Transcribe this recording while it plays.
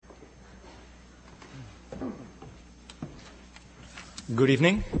Good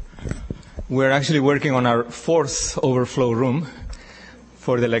evening. We're actually working on our fourth overflow room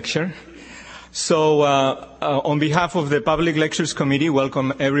for the lecture. So on behalf of the Public Lectures Committee,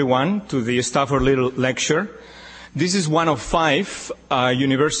 welcome everyone to the Stafford Little Lecture. This is one of 5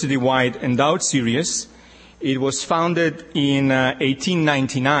 university-wide endowed series. It was founded in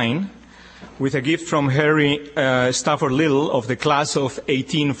 1899 with a gift from Harry Stafford Little of the class of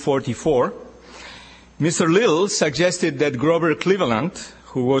 1844. Mr. Little suggested that Grover Cleveland,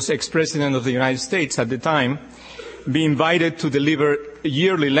 who was ex-president of the United States at the time, be invited to deliver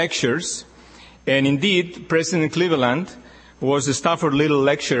yearly lectures. And indeed, President Cleveland was the Stafford Little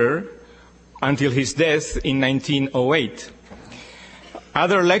lecturer until his death in 1908.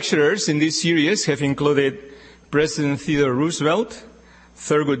 Other lecturers in this series have included President Theodore Roosevelt,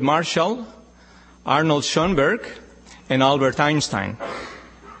 Thurgood Marshall, Arnold Schoenberg, and Albert Einstein.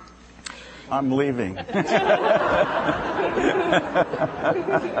 I'm leaving.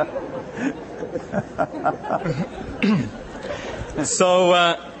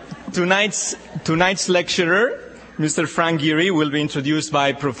 So tonight's lecturer, Mr. Frank Gehry, will be introduced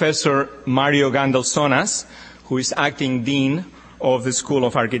by Professor Mario Gandelsonas, who is acting dean of the School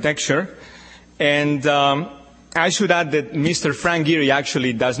of Architecture. And I should add that Mr. Frank Gehry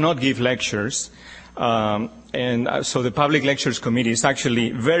actually does not give lectures. So the Public Lectures Committee is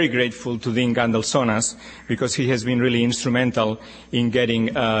actually very grateful to Dean Gandelsonas because he has been really instrumental in getting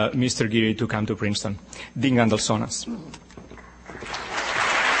Mr. Gehry to come to Princeton. Dean Gandelsonas.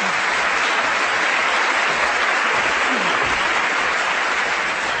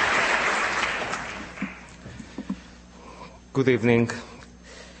 Good evening.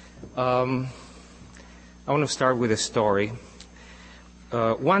 I want to start with a story.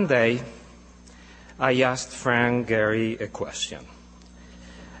 One day, I asked Frank Gehry a question.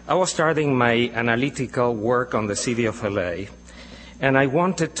 I was starting my analytical work on the city of LA, and I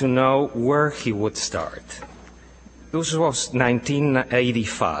wanted to know where he would start. This was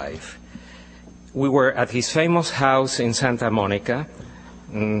 1985. We were at his famous house in Santa Monica,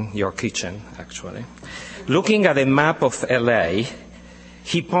 your kitchen, actually. Looking at a map of LA,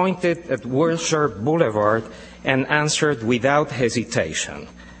 he pointed at Wilshire Boulevard and answered without hesitation,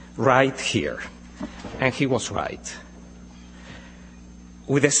 right here. And he was right.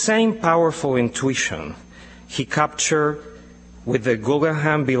 With the same powerful intuition, he captured with the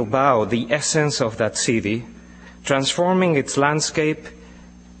Guggenheim Bilbao the essence of that city, transforming its landscape,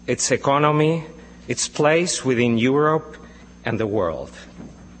 its economy, its place within Europe and the world.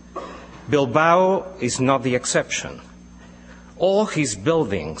 Bilbao is not the exception. All his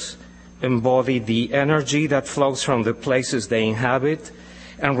buildings embody the energy that flows from the places they inhabit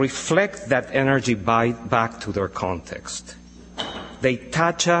and reflect that energy back to their context. They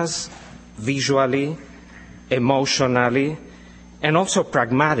touch us visually, emotionally, and also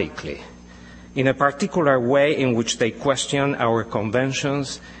pragmatically, in a particular way in which they question our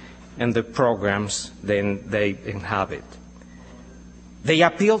conventions and the programs they inhabit. They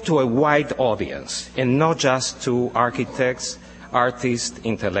appeal to a wide audience, and not just to architects, artists,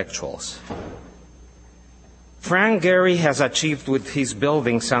 intellectuals. Frank Gehry has achieved with his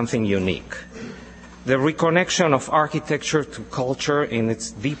building something unique, the reconnection of architecture to culture in its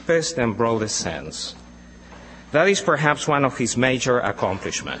deepest and broadest sense. That is perhaps one of his major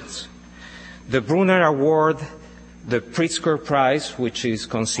accomplishments. The Brunner Award, the Pritzker Prize, which is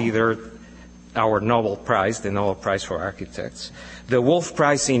considered our Nobel Prize, the Nobel Prize for Architects, the Wolf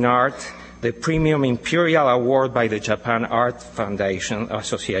Prize in Art, the Premium Imperial Award by the Japan Art Foundation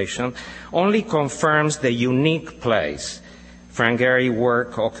Association, only confirms the unique place Frank Gehry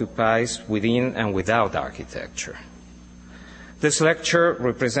work occupies within and without architecture. This lecture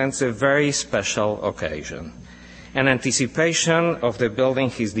represents a very special occasion, an anticipation of the building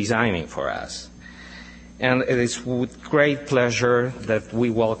he's designing for us. And it is with great pleasure that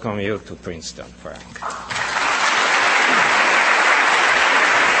we welcome you to Princeton, Frank.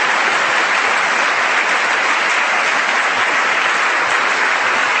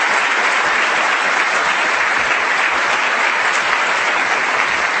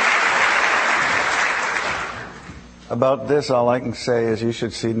 About this, all I can say is you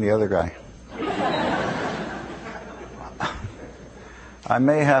should see the other guy. I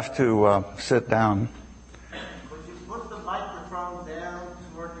may have to sit down. Would you put the microphone down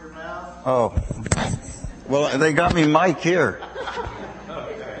toward your mouth? Oh. Well, they got me mic here.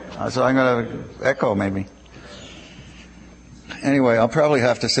 So I'm going to echo maybe. Anyway, I'll probably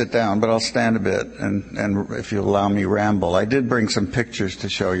have to sit down, but I'll stand a bit and if you allow me ramble. I did bring some pictures to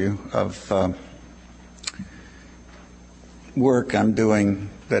show you of work I'm doing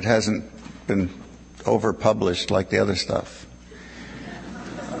that hasn't been overpublished like the other stuff.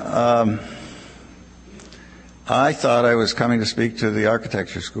 I thought I was coming to speak to the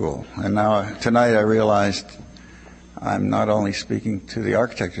architecture school, and now tonight I realized I'm not only speaking to the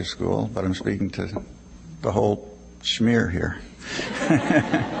architecture school, but I'm speaking to the whole schmear here.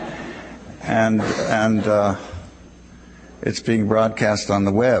 and it's being broadcast on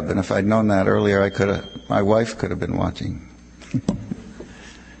the web, and if I'd known that earlier, my wife could have been watching,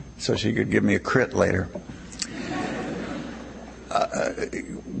 so she could give me a crit later.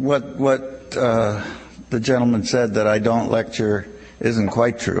 What the gentleman said that I don't lecture isn't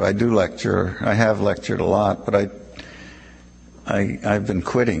quite true. I do lecture. I have lectured a lot, but I've been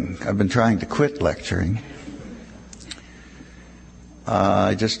quitting. I've been trying to quit lecturing.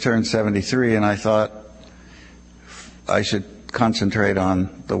 I just turned 73, and I thought I should concentrate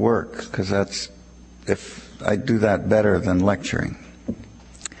on the work, because if I do that better than lecturing.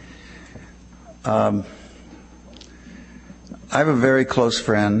 I have a very close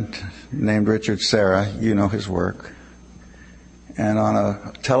friend named Richard Serra. You know his work. And on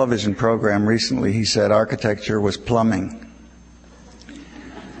a television program recently, he said architecture was plumbing.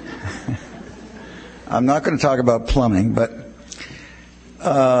 I'm not going to talk about plumbing, but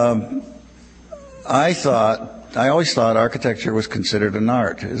I always thought architecture was considered an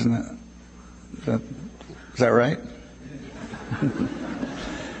art, isn't it? Is that right?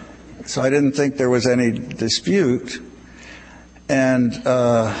 So I didn't think there was any dispute. And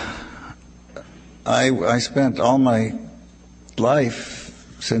I spent all my life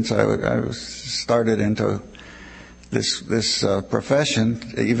since I was started into this profession,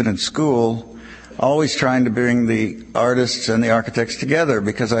 even in school, always trying to bring the artists and the architects together,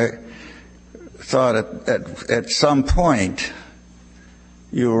 because I thought at some point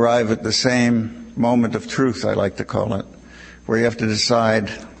you arrive at the same moment of truth, I like to call it, where you have to decide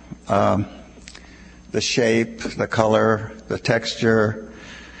the shape, the color, the texture,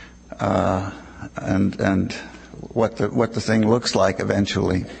 and what the thing looks like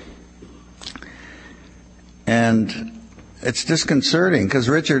eventually. And it's disconcerting, because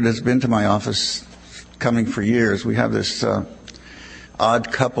Richard has been to my office coming for years. We have this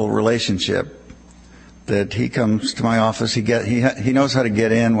odd couple relationship that he comes to my office. He knows how to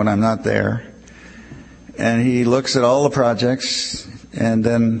get in when I'm not there, and he looks at all the projects. And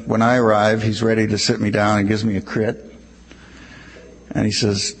then when I arrive, he's ready to sit me down and gives me a crit. And he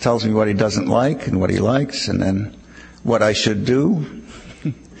tells me what he doesn't like and what he likes, and then what I should do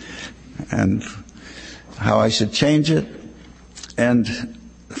and how I should change it. And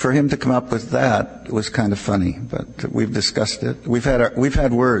for him to come up with that was kind of funny, but we've discussed it. We've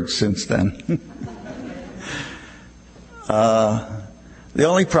had words since then. The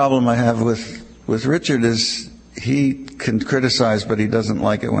only problem I have with Richard is he can criticize, but he doesn't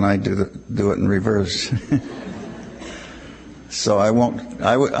like it when I do it in reverse. So I won't.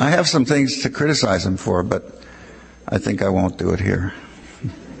 I have some things to criticize him for, but I think I won't do it here.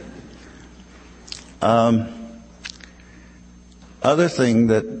 Other thing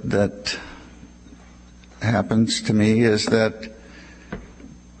that happens to me is that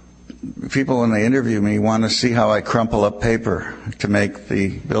people, when they interview me, want to see how I crumple up paper to make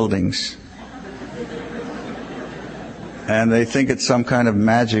the buildings. And they think it's some kind of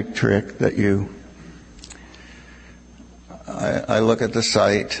magic trick that I look at the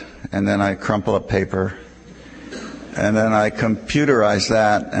site, and then I crumple up paper, and then I computerize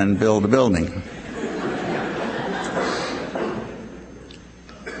that and build a building.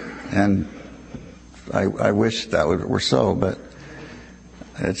 And I wish that were so, but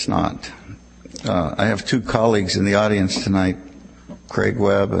it's not. I have two colleagues in the audience tonight, Craig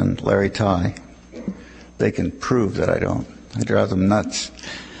Webb and Larry Ty. They can prove that I don't. I drive them nuts.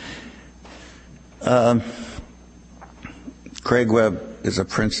 Craig Webb is a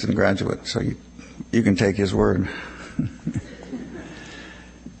Princeton graduate, so you can take his word.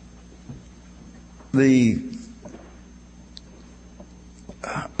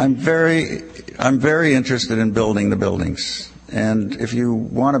 I'm very interested in building the buildings, and if you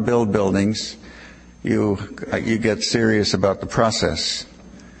want to build buildings, you get serious about the process.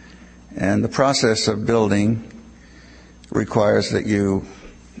 And the process of building requires that you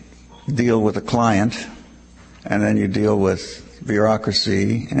deal with a client, and then you deal with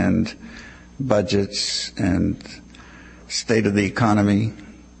bureaucracy and budgets and state of the economy.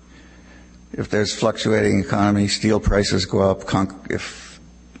 If there's fluctuating economy, steel prices go up. If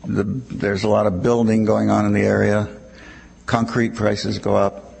there's a lot of building going on in the area, concrete prices go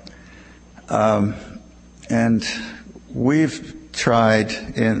up. And we've tried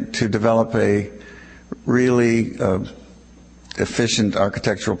to develop a really efficient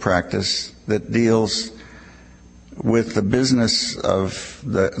architectural practice that deals with the business of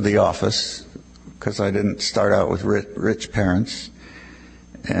the office, because I didn't start out with rich parents,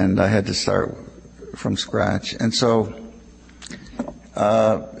 and I had to start from scratch. And so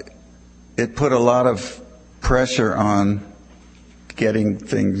it put a lot of pressure on getting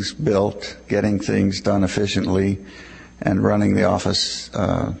things built, getting things done efficiently, and running the office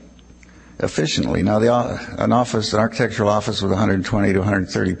efficiently. Now, an architectural office with 120 to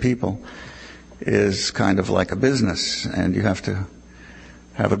 130 people is kind of like a business, and you have to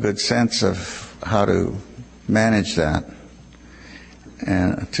have a good sense of how to manage that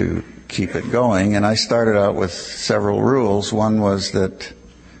and to keep it going. And I started out with several rules. One was that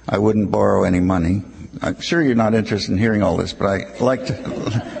I wouldn't borrow any money. I'm sure you're not interested in hearing all this, but I like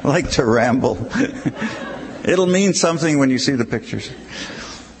to ramble. It'll mean something when you see the pictures.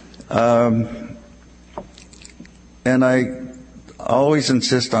 And I always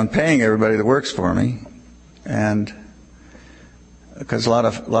insist on paying everybody that works for me, and because a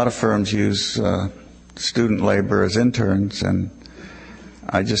lot of firms use student labor as interns, and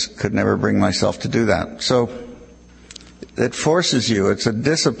I just could never bring myself to do that. So it forces you. It's a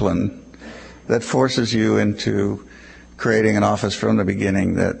discipline that forces you into creating an office from the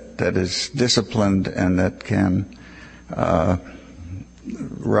beginning that is disciplined and that can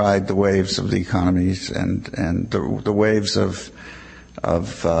ride the waves of the economies and the waves of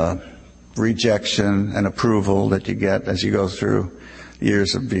rejection and approval that you get as you go through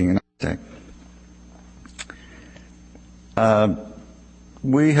years of being an architect.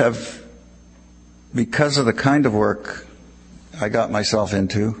 We have, because of the kind of work I got myself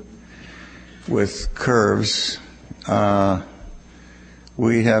into with curves,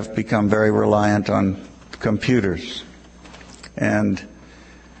 we have become very reliant on computers. And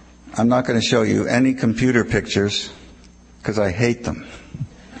I'm not going to show you any computer pictures because I hate them.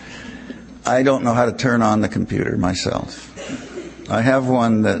 I don't know how to turn on the computer myself. I have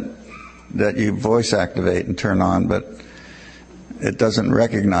one that you voice activate and turn on, but it doesn't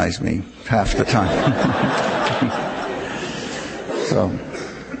recognize me half the time. So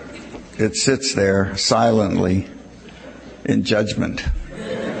it sits there silently in judgment.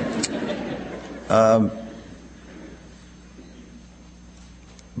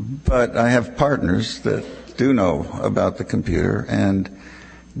 But I have partners that do know about the computer and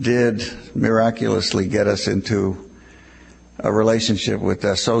did miraculously get us into a relationship with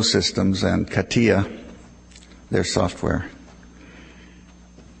Dassault Systems and CATIA, their software.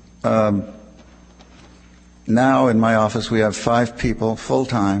 Now in my office we have 5 people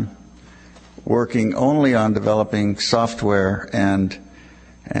full-time working only on developing software and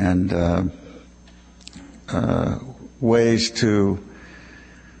ways to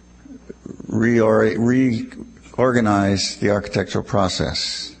reorganize the architectural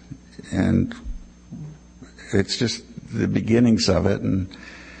process. And it's just the beginnings of it.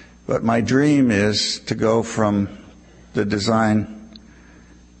 But my dream is to go from the design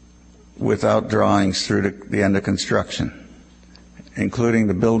without drawings through to the end of construction, including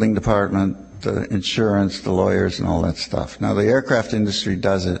the building department, the insurance, the lawyers, and all that stuff. Now, the aircraft industry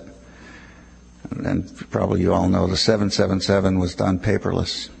does it, and probably you all know the 777 was done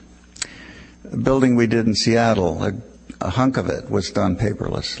paperless. The building we did in Seattle, a hunk of it was done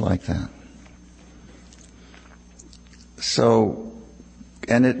paperless like that. So,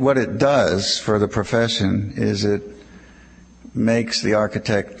 and what it does for the profession is it makes the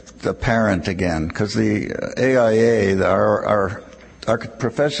architect the parent again, because the AIA, our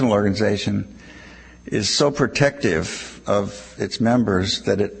professional organization, is so protective of its members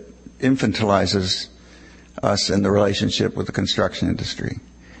that it infantilizes us in the relationship with the construction industry.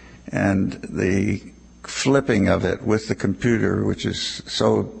 And the flipping of it with the computer, which is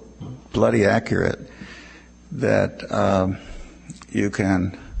so bloody accurate, that you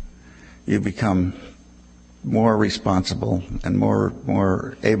become more responsible and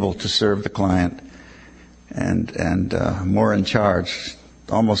more able to serve the client and more in charge,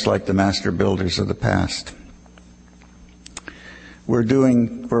 almost like the master builders of the past.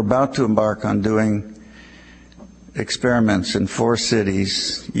 We're about to embark on doing experiments in 4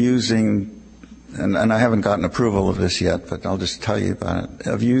 cities using, and I haven't gotten approval of this yet, but I'll just tell you about it,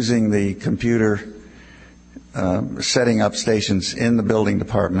 of using the computer, setting up stations in the building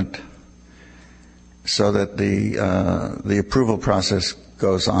department so that the approval process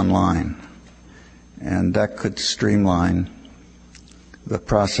goes online. And that could streamline the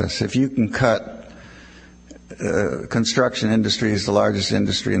process. If you can cut, construction industry is the largest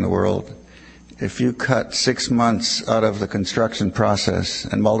industry in the world. If you cut 6 months out of the construction process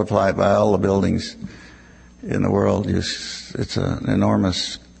and multiply it by all the buildings, in the world. It's an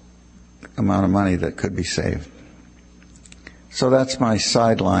enormous amount of money that could be saved. So that's my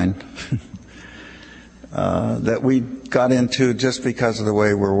sideline that we got into just because of the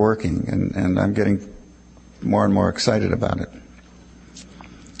way we're working, and I'm getting more and more excited about it.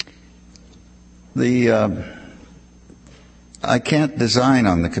 I can't design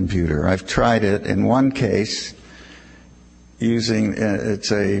on the computer. I've tried it in one case using,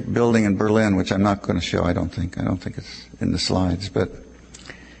 it's a building in Berlin, which I'm not going to show, I don't think it's in the slides, but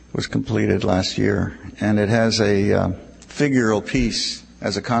it was completed last year. And it has a figural piece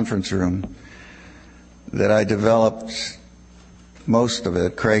as a conference room that I developed, most of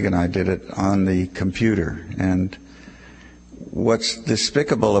it, Craig and I did it, on the computer. And what's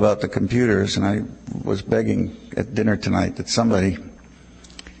despicable about the computers, and I was begging at dinner tonight that somebody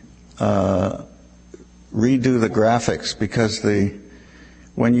redo the graphics, because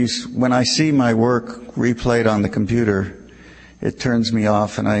when I see my work replayed on the computer, it turns me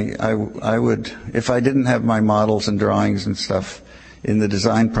off, and I would, if I didn't have my models and drawings and stuff in the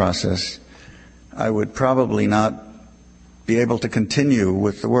design process, I would probably not be able to continue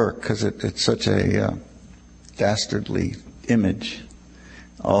with the work, because it's such a dastardly image.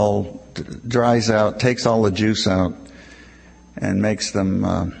 All dries out, takes all the juice out, and makes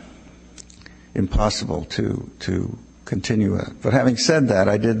them impossible to continue it. But having said that,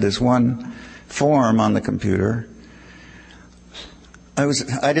 I did this one form on the computer.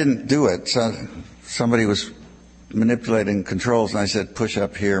 I didn't do it. So somebody was manipulating controls, and I said, push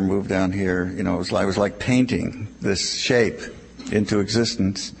up here, move down here. You know, I was like painting this shape into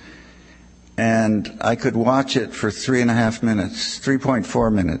existence. And I could watch it for 3.5 minutes,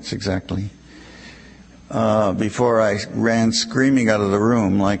 3.4 minutes exactly, before I ran screaming out of the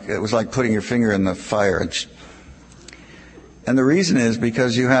room. Like it was like putting your finger in the fire. And the reason is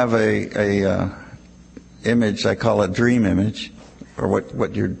because you have a image, I call it dream image, or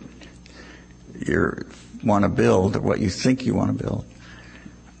what you want to build, or what you think you want to build.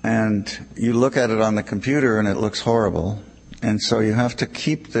 And you look at it on the computer and it looks horrible. And so you have to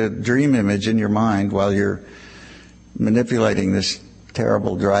keep the dream image in your mind while you're manipulating this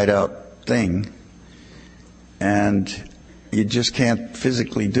terrible dried out thing. And you just can't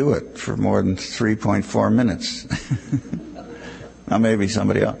physically do it for more than 3.4 minutes. Now maybe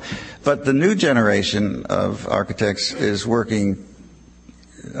somebody else. But the new generation of architects is working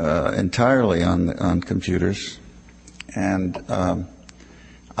entirely on computers. And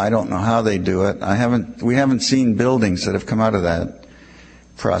I don't know how they do it. We haven't seen buildings that have come out of that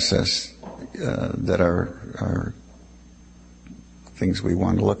process that are things we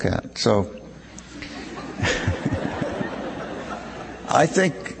want to look at. So I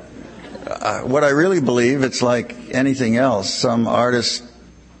think what I really believe, it's like anything else. Some artist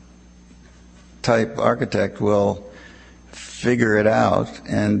type architect will figure it out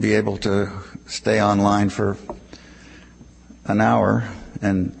and be able to stay online for an hour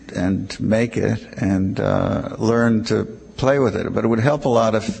and make it and learn to play with it. But it would help a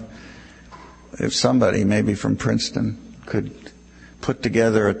lot if somebody, maybe from Princeton, could put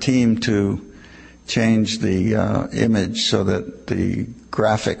together a team to change the image so that the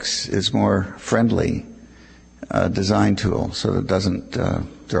graphics is more friendly design tool, so that it doesn't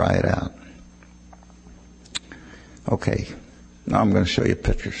dry it out. Okay, now I'm going to show you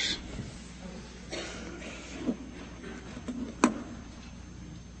pictures.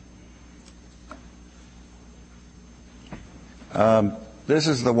 This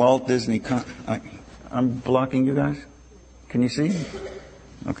is the Walt Disney. I'm blocking you guys. Can you see?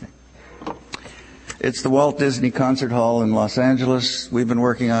 Okay. It's the Walt Disney Concert Hall in Los Angeles. We've been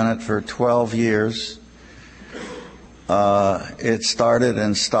working on it for 12 years. It started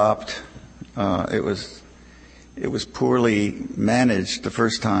and stopped. It was poorly managed the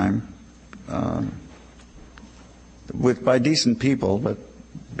first time, by decent people, but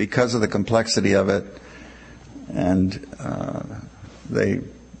because of the complexity of it, and they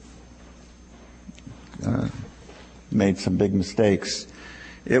made some big mistakes.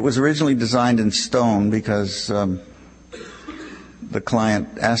 It was originally designed in stone because the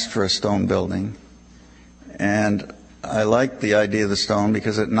client asked for a stone building, and I liked the idea of the stone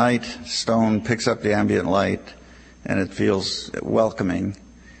because at night stone picks up the ambient light and it feels welcoming,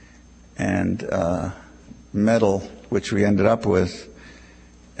 and metal, which we ended up with,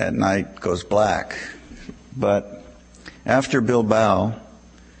 at night goes black. But after Bilbao,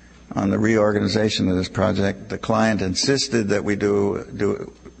 on the reorganization of this project, the client insisted that we do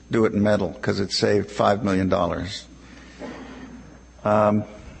it in metal because it saved $5 million.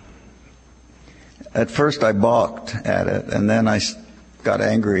 At first I balked at it, and then I got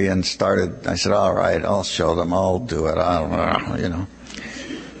angry and started. I said, all right, I'll show them. I'll do it. I don't know, you know.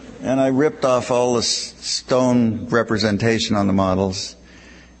 And I ripped off all the stone representation on the models,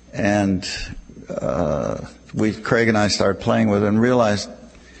 and Craig and I started playing with it and realized,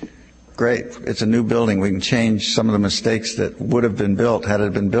 great, it's a new building. We can change some of the mistakes that would have been built had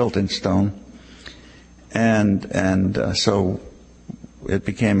it been built in stone. And so it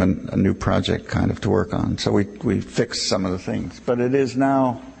became a new project kind of to work on. So we fixed some of the things. But it is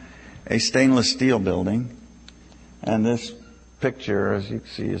now a stainless steel building, and this picture, as you can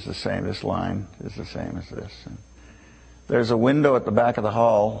see, is the same. This line is the same as this. And there's a window at the back of the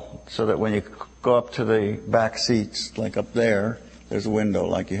hall so that when you go up to the back seats, like up there, there's a window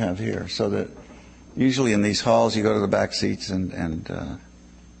like you have here. So that usually in these halls you go to the back seats and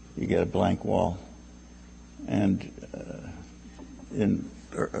you get a blank wall. And in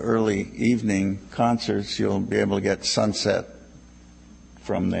early evening concerts, you'll be able to get sunset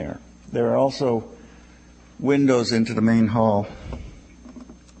from there. There are also windows into the main hall.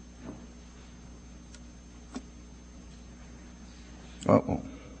 Uh-oh,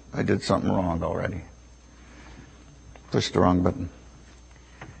 I did something wrong already. Pushed the wrong button.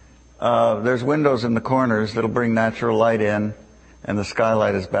 There's windows in the corners that'll bring natural light in, and the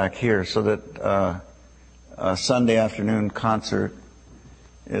skylight is back here, so that a Sunday afternoon concert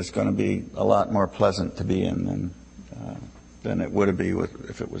is going to be a lot more pleasant to be in than it would be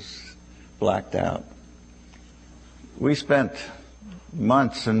if it was blacked out. We spent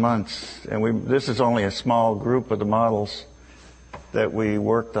months and months, and this is only a small group of the models that we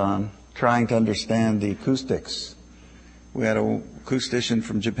worked on, trying to understand the acoustics. We had an acoustician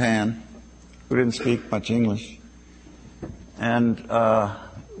from Japan who didn't speak much English. And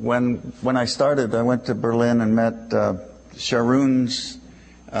when I started, I went to Berlin and met Sharon's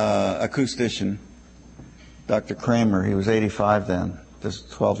acoustician, Dr. Kramer. He was 85 then, this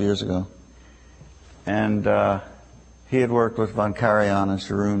was 12 years ago. And he had worked with von Karajan and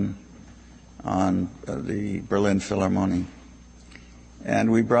Sharon on the Berlin Philharmonic. And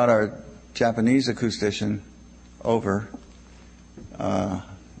we brought our Japanese acoustician over,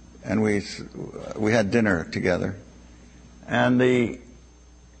 and we had dinner together. And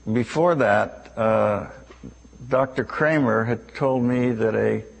before that, Dr. Kramer had told me that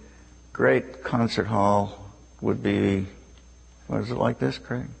a great concert hall would be, was it like this,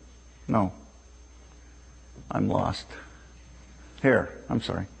 Craig? No. I'm lost. Here, I'm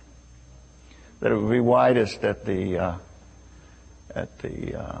sorry. That it would be widest at the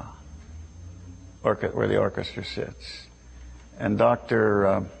where the orchestra sits. And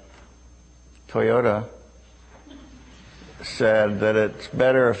Dr. Toyota said that it's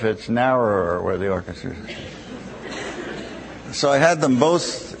better if it's narrower where the orchestra sits. So I had them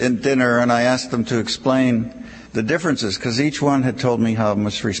both in dinner, and I asked them to explain the differences, because each one had told me how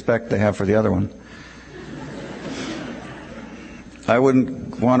much respect they have for the other one. I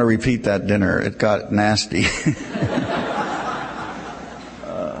wouldn't want to repeat that dinner. It got nasty.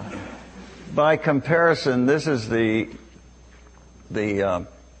 By comparison, this is the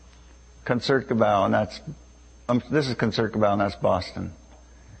Concertgebouw, and this is Concertgebouw, and that's Boston.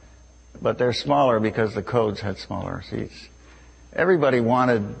 But they're smaller because the codes had smaller seats. Everybody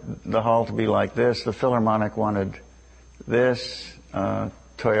wanted the hall to be like this. The Philharmonic wanted this.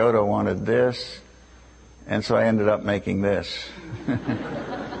 Toyota wanted this. And so I ended up making this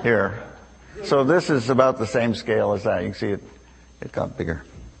here. So this is about the same scale as that. You can see it got bigger.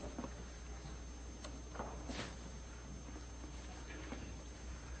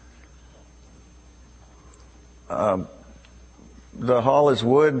 The hall is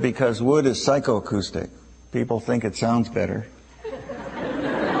wood because wood is psychoacoustic. People think it sounds better.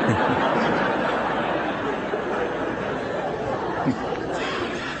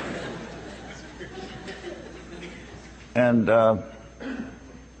 And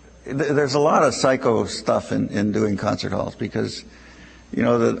there's a lot of psycho stuff in doing concert halls, because, you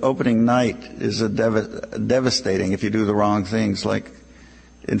know, the opening night is devastating if you do the wrong things. Like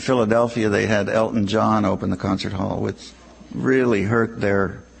in Philadelphia, they had Elton John open the concert hall, which really hurt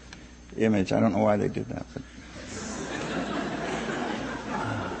their image. I don't know why they did that. But.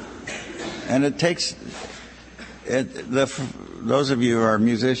 And it takes... those of you who are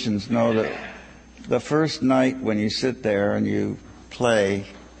musicians know that the first night when you sit there and you play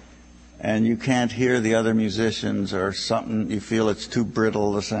and you can't hear the other musicians, or something, you feel it's too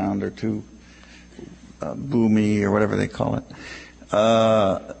brittle, the sound, or too boomy, or whatever they call it,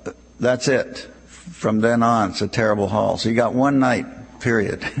 that's it. From then on, it's a terrible hall. So you got one night,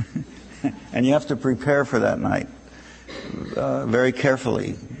 period. And you have to prepare for that night very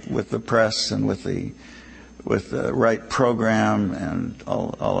carefully with the press and with the with the right program and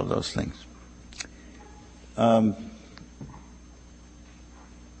all of those things.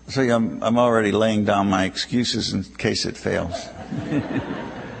 See, I'm already laying down my excuses in case it fails.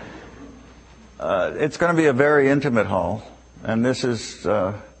 It's going to be a very intimate hall, and this is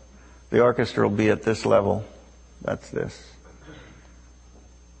the orchestra will be at this level. That's this.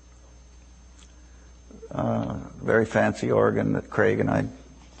 Very fancy organ that Craig and I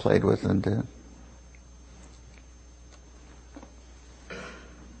played with and did.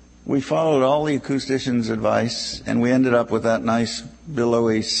 We followed all the acousticians' advice, and we ended up with that nice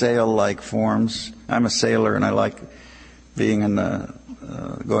billowy sail-like forms. I'm a sailor, and I like being in the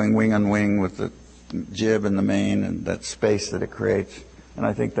going wing on wing with the jib and the main and that space that it creates. And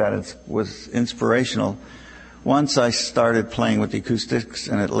I think that was inspirational. Once I started playing with the acoustics,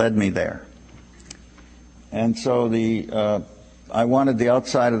 and it led me there. And so I wanted the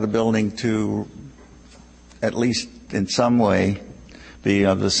outside of the building to, at least in some way, be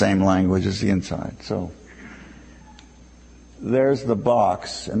of the same language as the inside. So there's the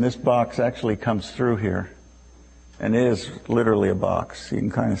box, and this box actually comes through here and is literally a box. You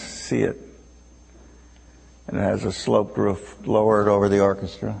can kind of see it. And it has a sloped roof lowered over the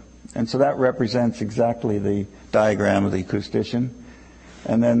orchestra. And so that represents exactly the diagram of the acoustician.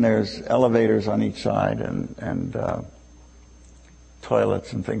 And then there's elevators on each side and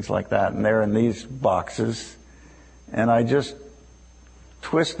toilets and things like that. And they're in these boxes. And I just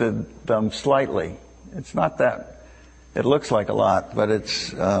twisted them slightly. It's not that, it looks like a lot, but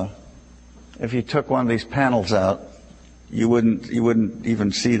it's, if you took one of these panels out, you wouldn't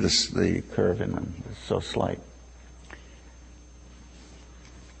even see the curve in them. It's so slight.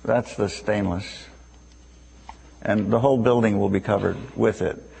 That's the stainless. And the whole building will be covered with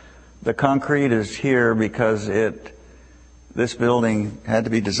it. The concrete is here because this building had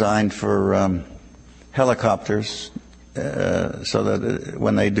to be designed for helicopters, so that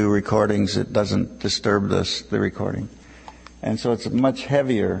when they do recordings, it doesn't disturb the recording. And so it's much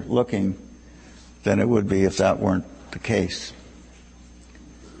heavier looking than it would be if that weren't the case.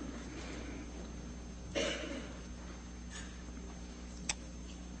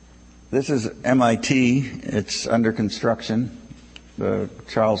 This is MIT. It's under construction. The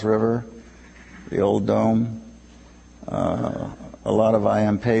Charles River, the old dome, a lot of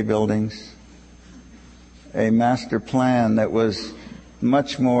IMP buildings. A master plan that was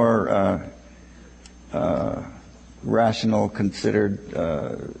much more rational, considered,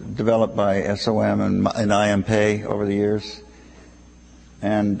 developed by SOM and IMP over the years.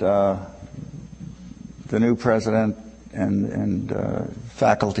 And the new president and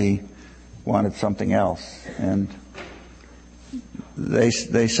faculty wanted something else. And they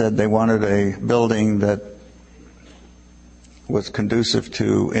said they wanted a building that was conducive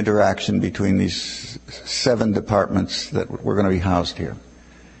to interaction between these 7 departments that were going to be housed here,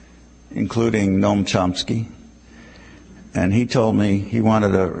 including Noam Chomsky. And he told me he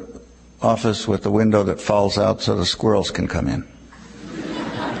wanted an office with a window that falls out so the squirrels can come in.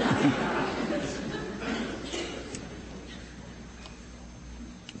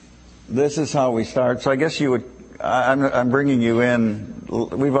 This is how we start. So I guess I'm bringing you in.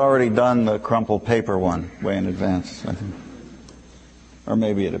 We've already done the crumpled paper one way in advance, I think. Or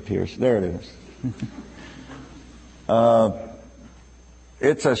maybe it appears. There it is.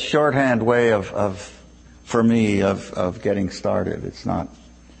 It's a shorthand way for me of getting started. It's not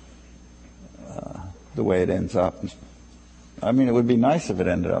the way it ends up. I mean, it would be nice if it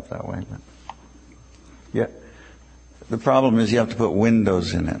ended up that way. But yeah, the problem is you have to put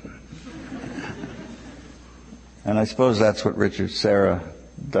windows in it. And I suppose that's what Richard Serra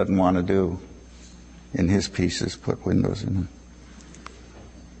doesn't want to do in his pieces, put windows in them.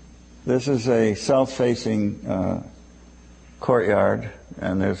 This is a south-facing courtyard,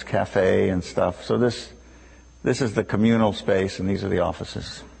 and there's cafe and stuff. So this is the communal space, and these are the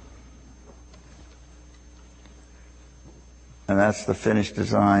offices. And that's the finished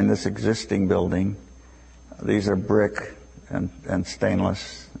design. This existing building, these are brick and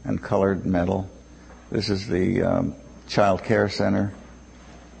stainless and colored metal. This is the child care center.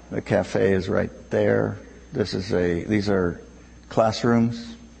 The cafe is right there. These are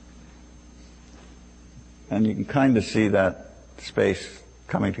classrooms. And you can kind of see that space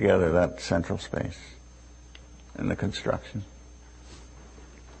coming together, that central space in the construction.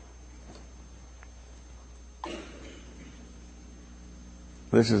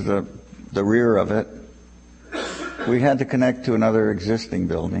 This is the rear of it. We had to connect to another existing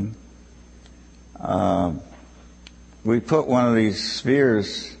building. We put one of these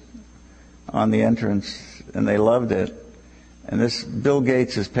spheres on the entrance, and they loved it. And this Bill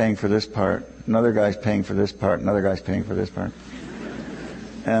Gates is paying for this part. Another guy's paying for this part. Another guy's paying for this part.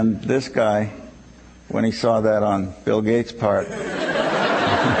 And this guy, when he saw that on Bill Gates' part,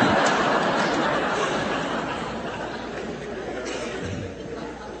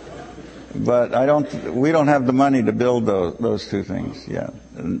 but we don't have the money to build those two things yet.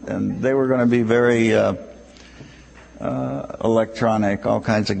 And they were going to be very electronic, all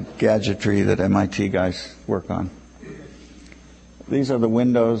kinds of gadgetry that MIT guys work on. These are the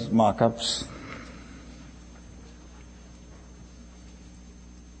Windows mock-ups.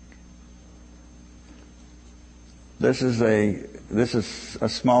 This is a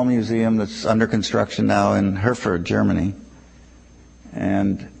small museum that's under construction now in Herford, Germany.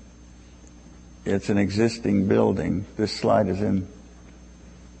 And it's an existing building. This slide is in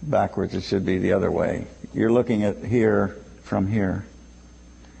backwards. It should be the other way. You're looking at here from here.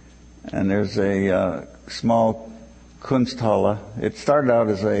 And there's a small Kunsthalle. It started out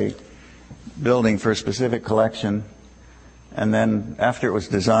as a building for a specific collection. And then after it was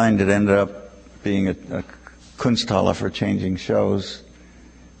designed, it ended up being a Kunsthalle for changing shows,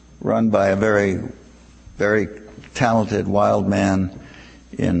 run by a very, very talented wild man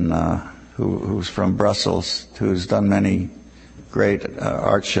who's from Brussels, who's done many great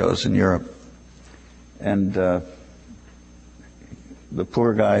art shows in Europe. And the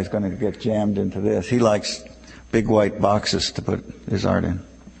poor guy is going to get jammed into this. He likes big white boxes to put his art in.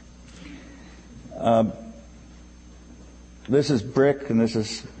 This is brick and this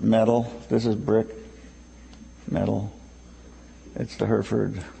is metal. This is brick, metal. It's the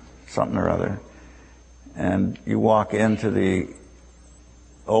Herford something or other. And you walk into the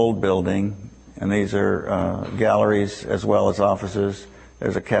old building, and these are galleries as well as offices.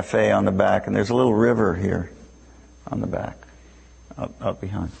 There's a cafe on the back, and there's a little river here on the back, out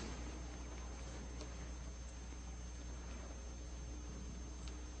behind.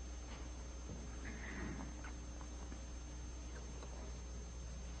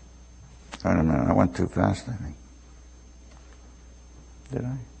 Wait a minute, I went too fast, I think. Did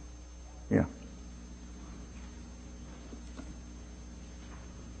I? Yeah.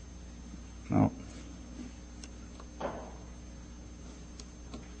 No.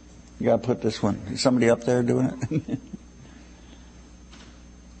 You got to put this one. Is somebody up there doing it?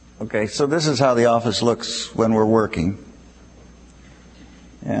 Okay, so this is how the office looks when we're working.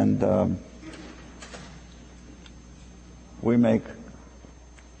 And we make,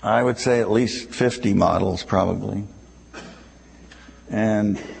 I would say, at least 50 models probably.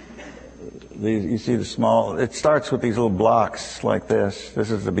 And you see the small, it starts with these little blocks like this. This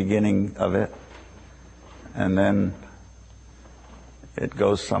is the beginning of it. And then it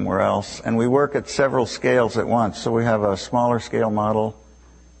goes somewhere else. And we work at several scales at once. So we have a smaller scale model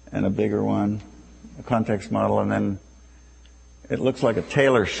and a bigger one, a context model, and then it looks like a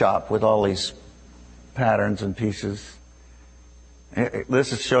tailor shop with all these patterns and pieces.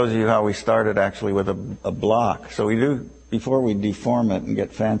 This shows you how we started actually with a block. So we do, before we deform it and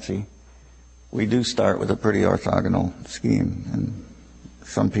get fancy, we do start with a pretty orthogonal scheme. And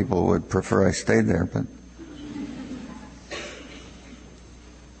some people would prefer I stayed there, but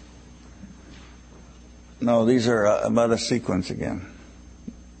no, these are about a sequence again.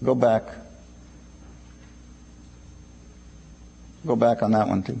 Go back. Go back on that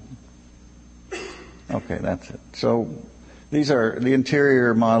one too. Okay, that's it. So these are the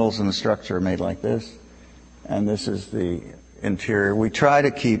interior models, and the structure are made like this. And this is the interior. We try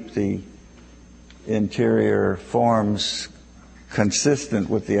to keep the interior forms consistent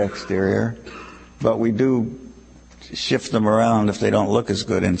with the exterior, but we do shift them around if they don't look as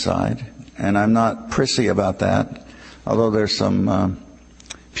good inside. And I'm not prissy about that, although there's some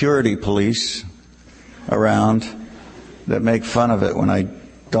purity police around that make fun of it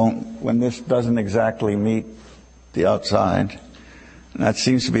when this doesn't exactly meet the outside. And that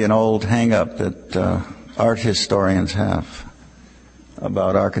seems to be an old hang-up that art historians have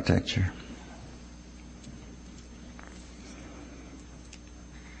about architecture.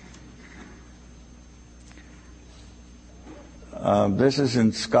 This is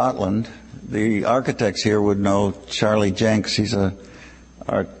in Scotland. The architects here would know Charlie Jenks. He's an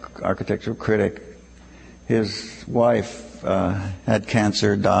architectural critic. His wife had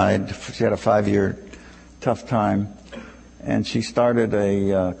cancer, died. She had a 5-year tough time. And she started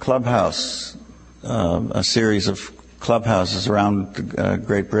a clubhouse, a series of clubhouses around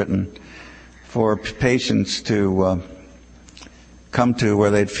Great Britain for patients to come to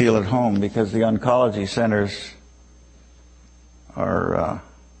where they'd feel at home, because the oncology centers are,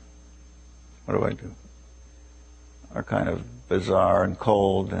 are kind of bizarre and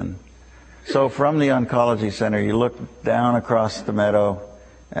cold, and So from the oncology center, you look down across the meadow,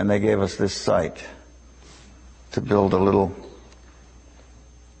 and they gave us this site to build a little.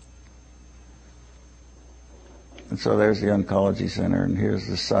 And so there's the oncology center, and here's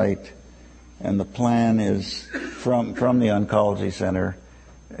the site. And the plan is from the oncology center,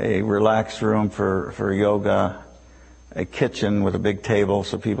 a relaxed room for yoga, a kitchen with a big table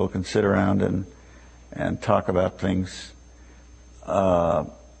so people can sit around and talk about things, a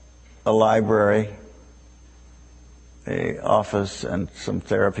library, a office, and some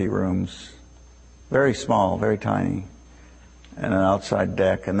therapy rooms, very small, very tiny, and an outside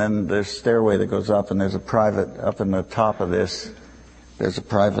deck. And then there's a stairway that goes up, and there's a private, up in the top of this, there's a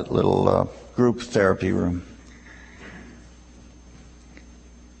private little group therapy room.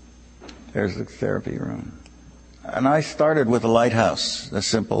 There's the therapy room. And I started with a lighthouse, a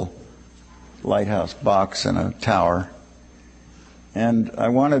simple lighthouse box and a tower. And I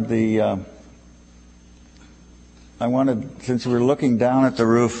wanted since we were looking down at the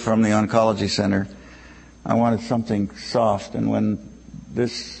roof from the oncology center, I wanted something soft. And when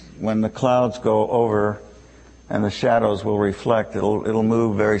the clouds go over and the shadows will reflect, it'll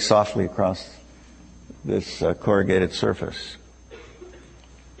move very softly across this corrugated surface.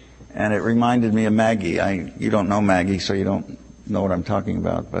 And it reminded me of Maggie. You don't know Maggie, so you don't know what I'm talking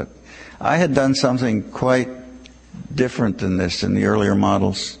about. But I had done something quite different than this in the earlier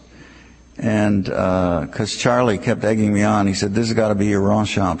models. And because Charlie kept egging me on, he said, "This has got to be your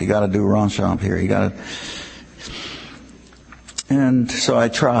Ronchamp. You got to do Ronchamp here. You got to." And so I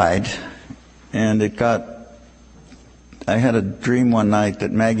tried, and I had a dream one night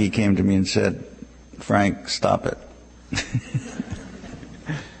that Maggie came to me and said, "Frank, stop it."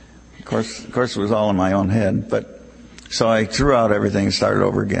 Of course, it was all in my own head, but so I threw out everything and started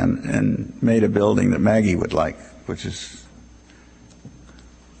over again and made a building that Maggie would like, which is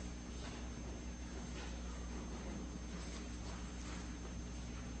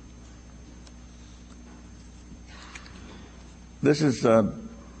this is a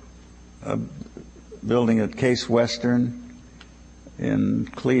building at Case Western in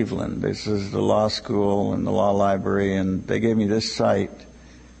Cleveland. This is the law school and the law library, and they gave me this site.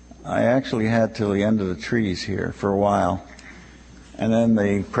 I actually had till the end of the trees here for a while. And then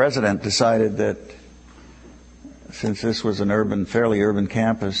the president decided that since this was an fairly urban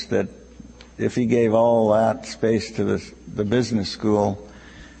campus, that if he gave all that space to the business school,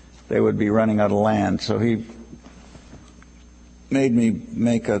 they would be running out of land. So he made me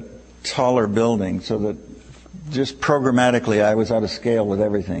make a taller building so that just programmatically I was out of scale with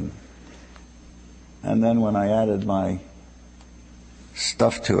everything. And then when I added my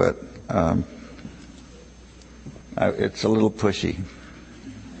stuff to it, it's a little pushy.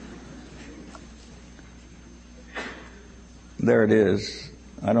 There it is.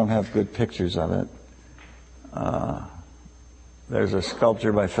 I don't have good pictures of it. There's a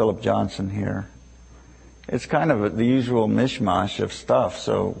sculpture by Philip Johnson here. It's kind of the usual mishmash of stuff,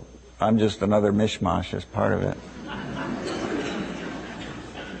 so I'm just another mishmash as part of it.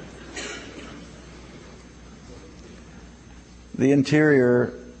 The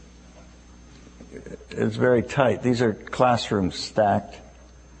interior is very tight. These are classrooms stacked,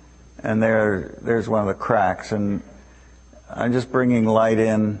 and there's one of the cracks, and I'm just bringing light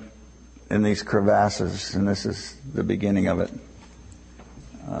in these crevasses, and this is the beginning of it.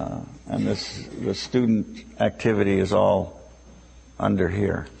 And the student activity is all under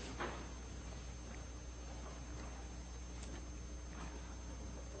here.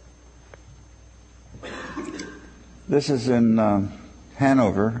 This is in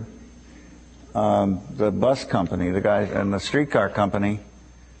Hanover. The bus company, the guy and the streetcar company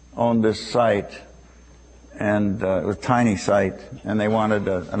owned this site, and it was a tiny site, and they wanted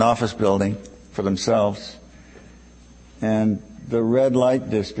an office building for themselves. And the red light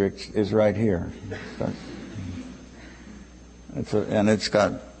district is right here. And it's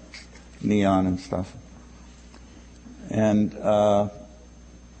got neon and stuff. And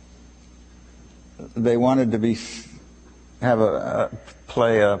they wanted to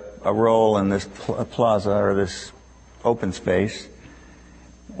play a role in this plaza or this open space.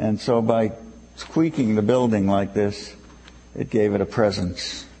 And so by squeaking the building like this, it gave it a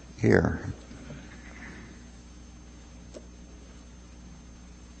presence here.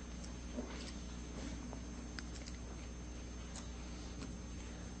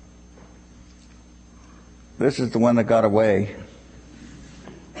 This is the one that got away.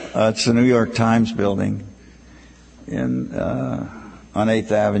 It's the New York Times building on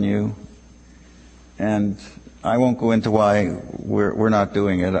 8th Avenue, and I won't go into why we're not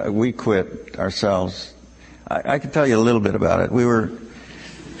doing it. We quit ourselves. I can tell you a little bit about it. We were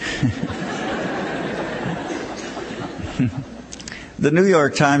The New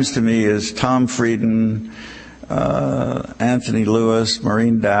York Times to me is Tom Frieden, Anthony Lewis,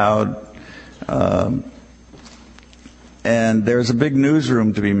 Maureen Dowd, and there's a big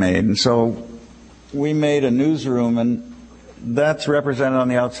newsroom to be made. And so we made a newsroom, and that's represented on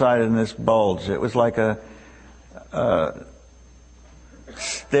the outside in this bulge. It was like a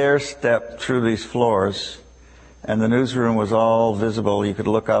stair step through these floors, and the newsroom was all visible. You could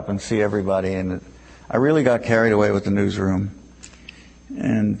look up and see everybody, and I really got carried away with the newsroom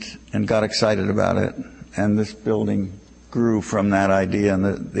and got excited about it. And this building grew from that idea,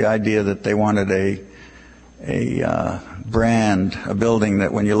 and the idea that they wanted a brand, a building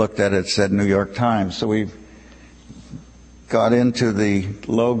that when you looked at it said New York Times. So we got into the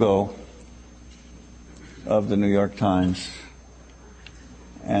logo of the New York Times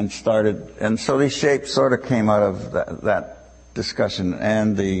and started, and so these shapes sort of came out of that discussion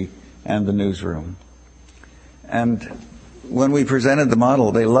and the newsroom. And when we presented the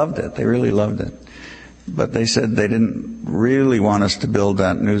model, they loved it. They really loved it. But they said they didn't really want us to build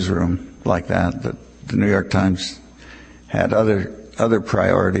that newsroom like that. That the New York Times had other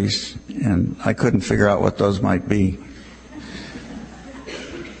priorities, and I couldn't figure out what those might be.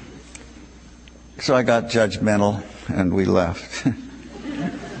 So I got judgmental, and we left.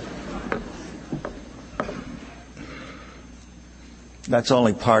 That's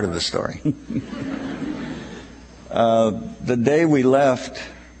only part of the story. The day we left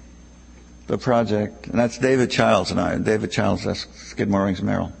the project, and that's David Childs and I. David Childs, that's Skidmore, Rings,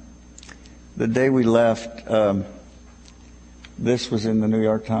 Merrill. The day we left, this was in the New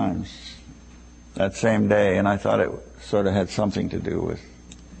York Times that same day, and I thought it sort of had something to do with,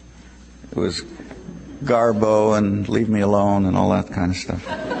 it was Garbo and Leave Me Alone and all that kind of stuff.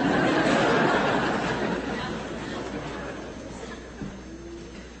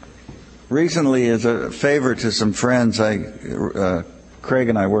 Recently, as a favor to some friends, Craig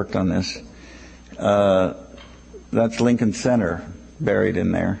and I worked on this. That's Lincoln Center buried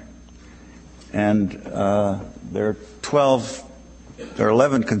in there. And there are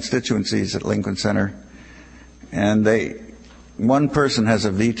 11 constituencies at Lincoln Center, and one person has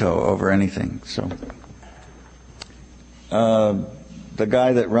a veto over anything. So the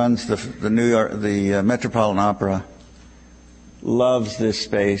guy that runs the Metropolitan Opera loves this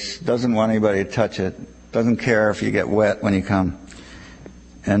space, doesn't want anybody to touch it, doesn't care if you get wet when you come.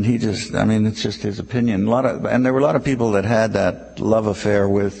 And it's just his opinion. And there were a lot of people that had that love affair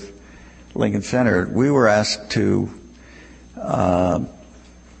with Lincoln Center. We were asked to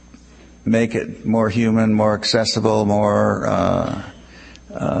make it more human, more accessible, more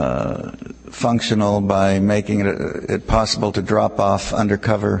functional by making it possible to drop off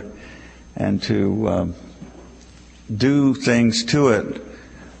undercover and to do things to it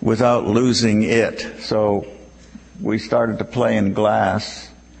without losing it. So we started to play in glass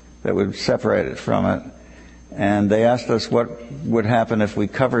that would separate it from it. And they asked us what would happen if we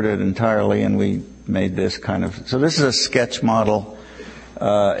covered it entirely, and we made this kind of... So this is a sketch model.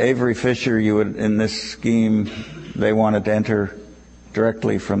 Avery Fisher, in this scheme, they wanted to enter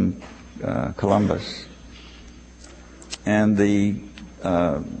directly from Columbus. And the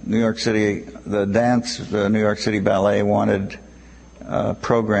New York City Ballet wanted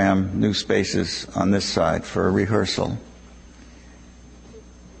program new spaces on this side for a rehearsal.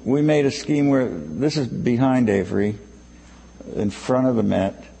 We made a scheme where this is behind Avery, in front of the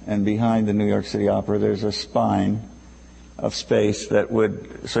Met, and behind the New York City Opera. There's a spine of space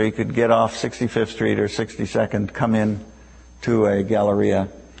so you could get off 65th Street or 62nd, come in to a Galleria,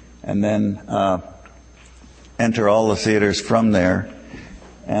 and then enter all the theaters from there.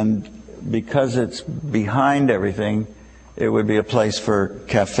 And because it's behind everything, it would be a place for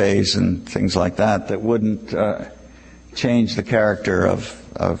cafes and things like that wouldn't change the character of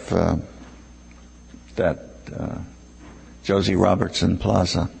that Josie Robertson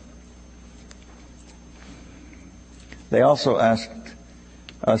Plaza. They also asked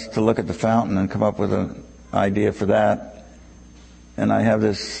us to look at the fountain and come up with an idea for that. And I have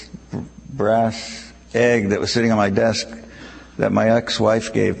this brass egg that was sitting on my desk that my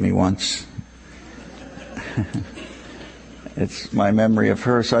ex-wife gave me once. It's my memory of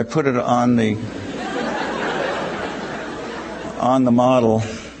her. So I put it on the model.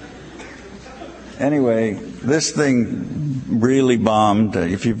 Anyway, this thing really bombed,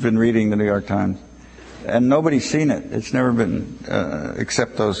 if you've been reading the New York Times. And nobody's seen it. It's never been,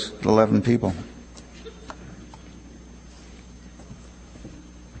 except those 11 people.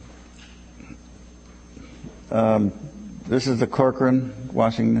 This is the Corcoran,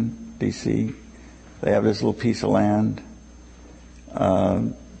 Washington, D.C. They have this little piece of land.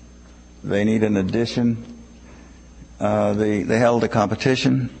 They need an addition. They held a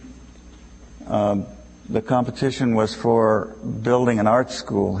competition. The competition was for building an art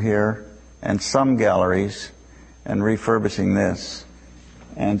school here and some galleries and refurbishing this.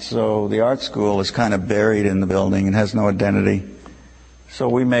 And so the art school is kind of buried in the building and has no identity. So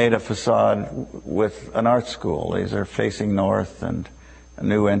we made a facade with an art school. These are facing north, and a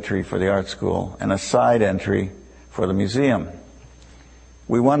new entry for the art school and a side entry for the museum.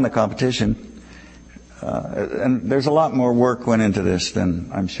 We won the competition. And there's a lot more work went into this than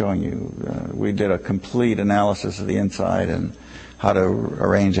I'm showing you. We did a complete analysis of the inside and how to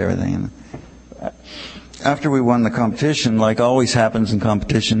arrange everything. After we won the competition, like always happens in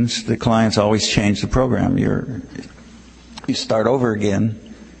competitions, the clients always change the program. You start over again.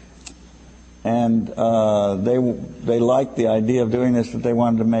 And they liked the idea of doing this, that they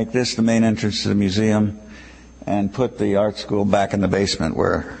wanted to make this the main entrance to the museum and put the art school back in the basement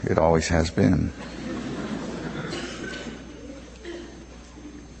where it always has been.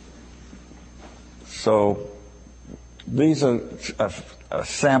 So these are a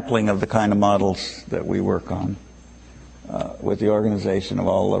sampling of the kind of models that we work on with the organization of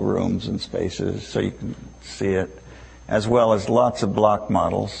all the rooms and spaces so you can see it, as well as lots of block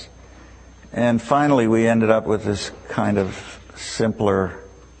models. And finally, we ended up with this kind of simpler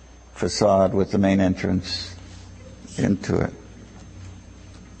facade with the main entrance into it.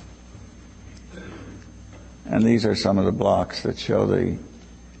 And these are some of the blocks that show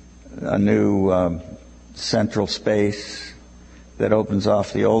a new central space that opens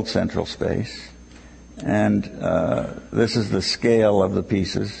off the old central space. And this is the scale of the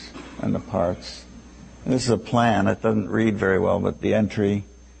pieces and the parts. And this is a plan. It doesn't read very well, but the entry,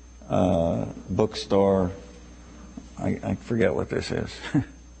 bookstore, I forget what this is,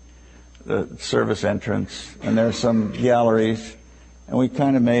 the service entrance, and there's some galleries. And we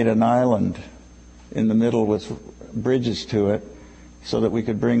kind of made an island in the middle with bridges to it so that we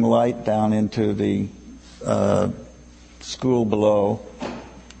could bring light down into the school below.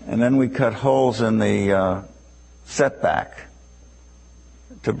 And then we cut holes in the setback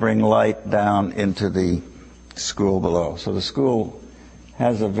to bring light down into the school below. So the school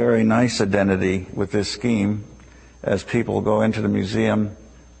has a very nice identity with this scheme. As people go into the museum,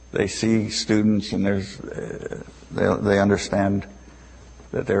 they see students, and they understand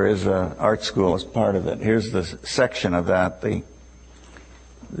that there is an art school as part of it. Here's the section of that, the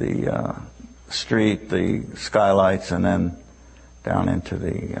street, the skylights, and then down into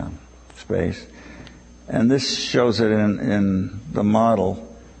the space. And this shows it in the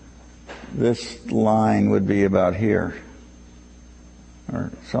model. This line would be about here,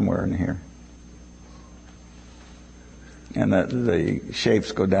 or somewhere in here. And the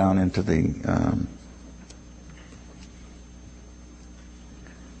shapes go down into the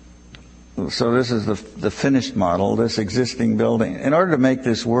so this is the finished model, this existing building. In order to make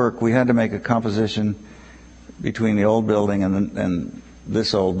this work, we had to make a composition between the old building and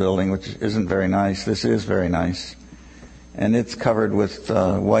this old building, which isn't very nice. This is very nice. And it's covered with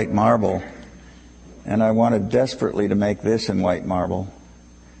white marble. And I wanted desperately to make this in white marble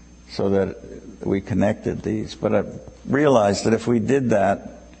so that we connected these. But I realized that if we did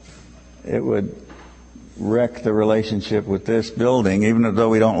that, it would wreck the relationship with this building. Even though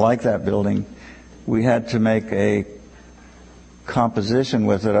we don't like that building, we had to make a composition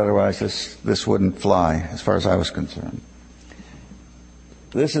with it, otherwise this wouldn't fly, as far as I was concerned.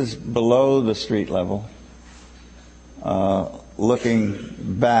 This is below the street level, looking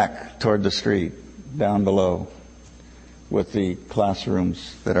back toward the street, down below, with the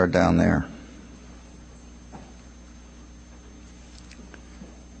classrooms that are down there.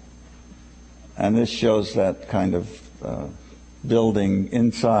 And this shows that kind of building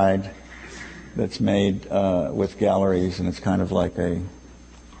inside that's made with galleries, and it's kind of like an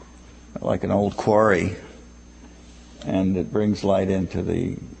old quarry, and it brings light into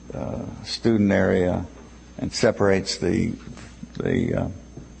the student area and separates the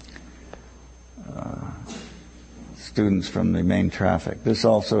students from the main traffic. This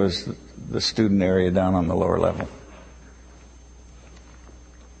also is the student area down on the lower level.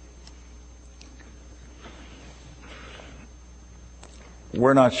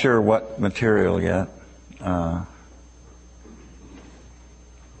 We're not sure what material yet.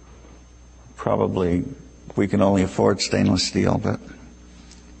 Probably we can only afford stainless steel, but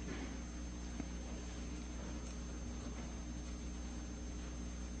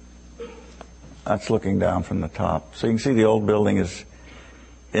that's looking down from the top. So you can see the old building is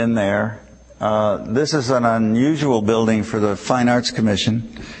in there. This is an unusual building for the Fine Arts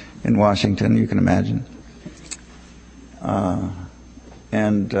Commission in Washington, you can imagine.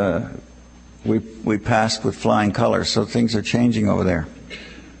 And we passed with flying colors, so things are changing over there.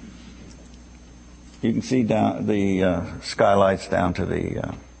 You can see down the skylights down to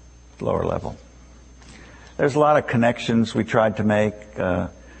the lower level. There's a lot of connections we tried to make. There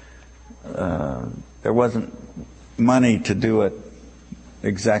wasn't money to do it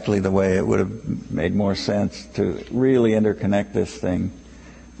exactly the way it would have made more sense to really interconnect this thing.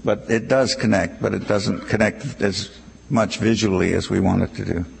 But it does connect, but it doesn't connect as much visually as we want it to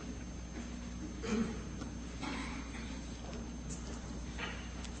do.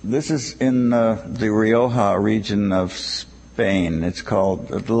 This is in the Rioja region of Spain. It's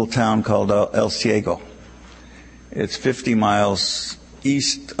called a little town called El Ciego. It's 50 miles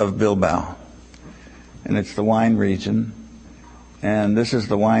east of Bilbao, and it's the wine region. And this is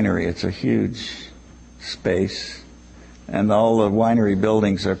the winery. It's a huge space, and all the winery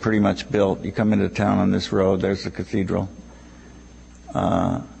buildings are pretty much built. You come into town on this road, there's the cathedral.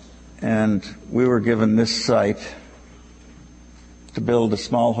 And we were given this site to build a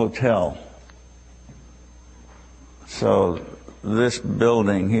small hotel. So this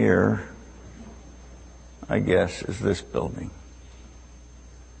building here, I guess, is this building.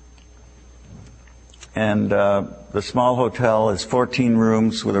 And the small hotel is 14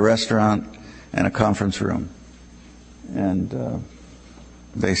 rooms with a restaurant and a conference room. And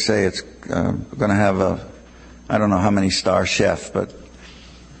they say it's going to have I don't know how many star chef, but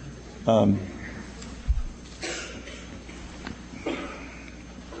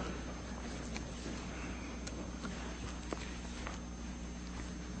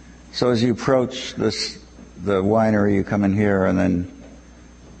so as you approach the winery, you come in here, and then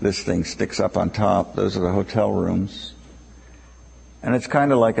this thing sticks up on top. Those are the hotel rooms. And it's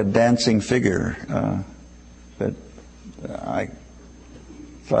kind of like a dancing figure that I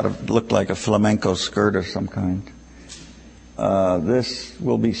thought it looked like a flamenco skirt of some kind. This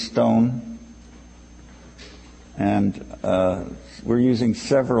will be stone. And we're using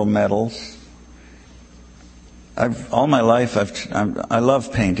several metals. All my life, I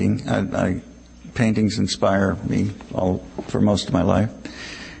love painting. Paintings inspire me for most of my life.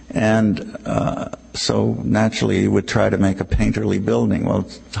 And so naturally you would try to make a painterly building. Well,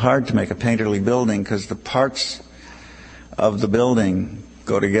 it's hard to make a painterly building because the parts of the building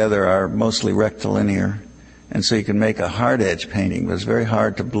go together are mostly rectilinear. And so you can make a hard edge painting, but it's very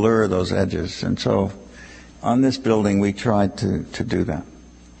hard to blur those edges. And so on this building we tried to do that.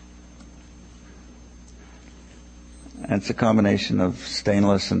 And it's a combination of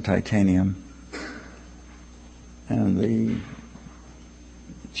stainless and titanium. And the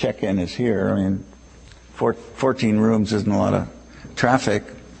check-in is here. I mean, 14 rooms isn't a lot of traffic.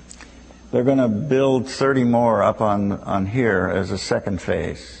 They're going to build 30 more up on here as a second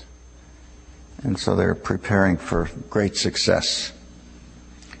phase. And so they're preparing for great success.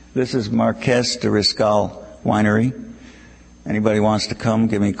 This is Marqués de Riscal Winery. Anybody wants to come,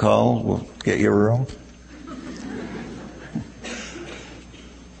 give me a call. We'll get you a room.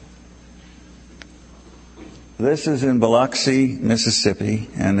 This is in Biloxi, Mississippi,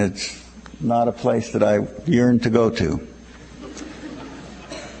 and it's not a place that I yearn to go to.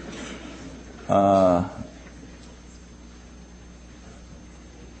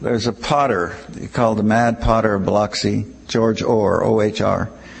 There's a potter called the Mad Potter of Biloxi, George Orr, O-H-R.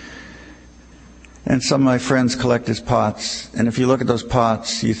 And some of my friends collect his pots. And if you look at those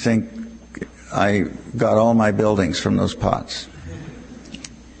pots, you think I got all my buildings from those pots.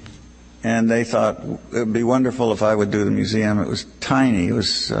 And they thought it would be wonderful if I would do the museum. It was tiny. It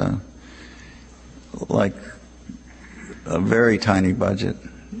was like a very tiny budget,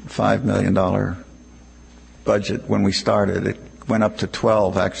 $5 million budget when we started. It went up to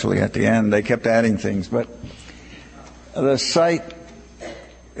 12 actually at the end. They kept adding things. But the site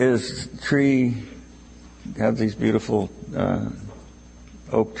is have these beautiful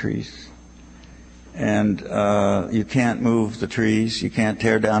oak trees. And you can't move the trees, you can't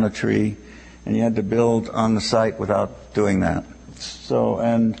tear down a tree, and you had to build on the site without doing that. So,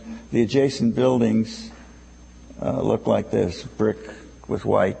 and the adjacent buildings look like this, brick with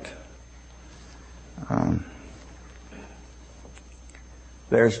white.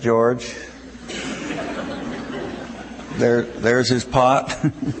 There's George. There's his pot.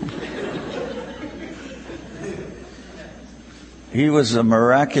 He was a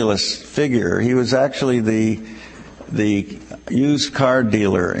miraculous figure. He was actually the used car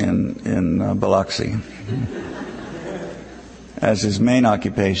dealer in Biloxi as his main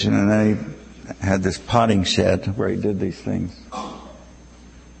occupation, and then he had this potting shed where he did these things.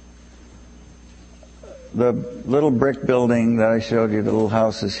 The little brick building that I showed you, the little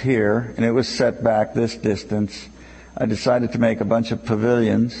house, is here, and it was set back this distance. I decided to make a bunch of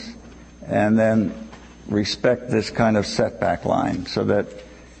pavilions and then respect this kind of setback line so that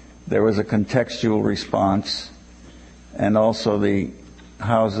there was a contextual response, and also the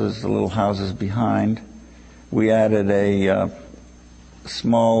houses, the little houses behind. We added a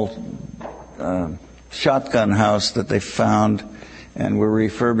small shotgun house that they found and we're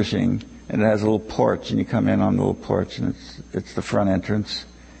refurbishing, and it has a little porch, and you come in on the little porch, and it's the front entrance,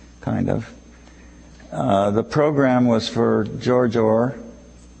 kind of. The program was for George Orr,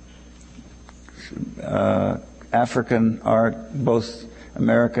 African art, both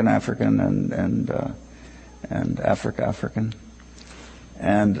American African and African,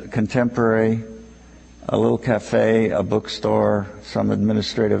 and contemporary, a little cafe, a bookstore, some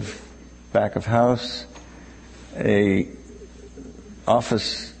administrative back of house, a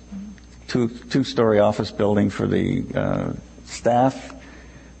office, two-story office building for the staff,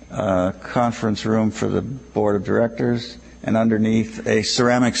 a conference room for the board of directors, and underneath a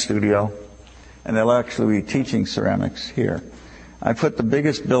ceramic studio. And they'll actually be teaching ceramics here. I put the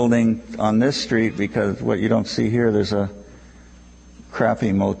biggest building on this street because what you don't see here, there's a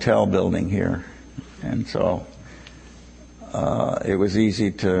crappy motel building here. And so it was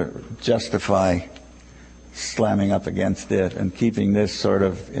easy to justify slamming up against it and keeping this sort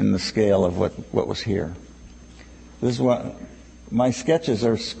of in the scale of what was here. This is what my sketches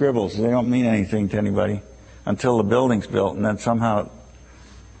are scribbles. They don't mean anything to anybody until the building's built, and then somehow,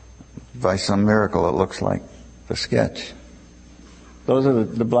 by some miracle, it looks like the sketch. Those are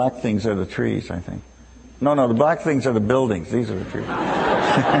the black things are the trees, I think. No, the black things are the buildings. These are the trees.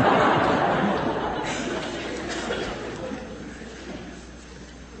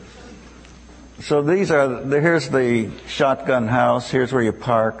 So here's the shotgun house. Here's where you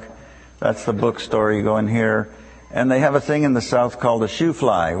park. That's the bookstore. You go in here. And they have a thing in the South called a shoo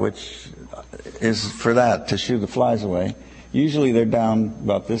fly, which is for that, to shoo the flies away. Usually they're down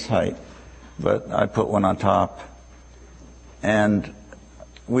about this height, but I put one on top. And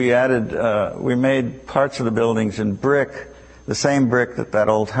we made parts of the buildings in brick, the same brick that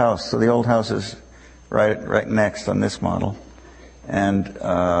old house. So the old house is right next on this model. And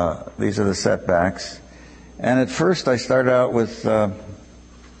these are the setbacks. And at first I started out with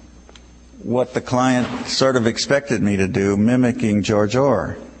what the client sort of expected me to do, mimicking George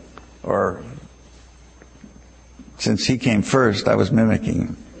Orr. Or since he came first, I was mimicking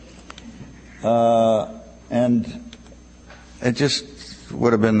him. And it just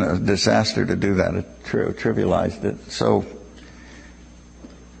would have been a disaster to do that. It trivialized it. So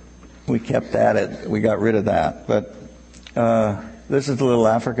we kept at it. We got rid of that. But this is the little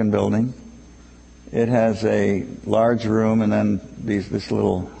African building. It has a large room and then this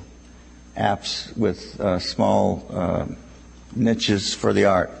little apse with small niches for the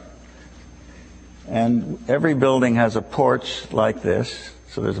art. And every building has a porch like this.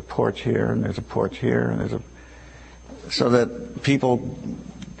 So there's a porch here, and there's a porch here, and so that people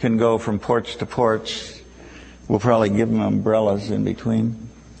can go from porch to porch. We'll probably give them umbrellas in between.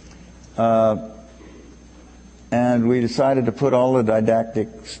 And we decided to put all the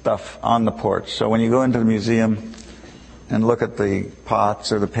didactic stuff on the porch. So when you go into the museum and look at the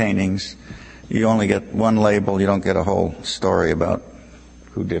pots or the paintings, you only get one label. You don't get a whole story about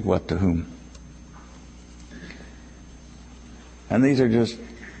who did what to whom. And these are just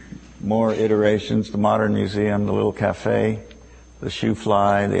more iterations. The modern museum, the little cafe, the shoe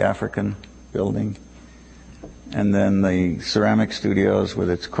fly, the African building, and then the ceramic studios with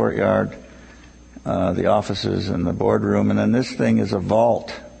its courtyard, the offices and the boardroom. And then this thing is a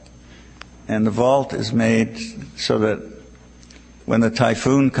vault. And the vault is made so that when the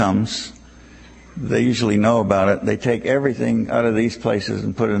typhoon comes, they usually know about it. They take everything out of these places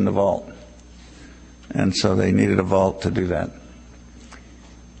and put it in the vault. And so they needed a vault to do that.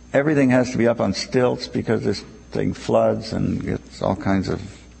 Everything has to be up on stilts because this thing floods and gets all kinds of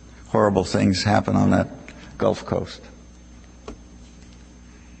horrible things happen on that Gulf Coast.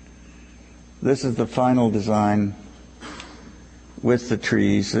 This is the final design with the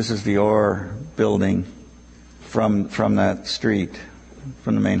trees. This is the Orr building from that street,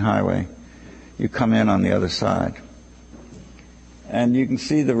 from the main highway. You come in on the other side. And you can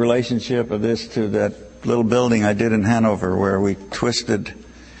see the relationship of this to that little building I did in Hanover where we twisted.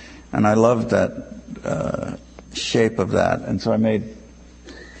 And I loved that shape of that. And so I made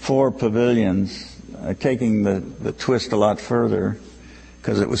 4 pavilions, taking the twist a lot further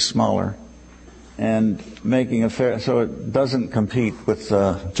because it was smaller, and making so it doesn't compete with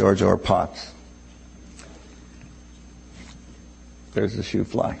George Orr pots. There's the shoe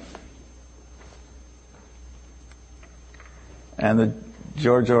fly. And the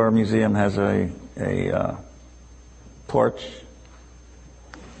George Orr Museum has a porch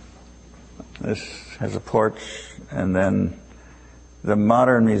This has a porch, and then the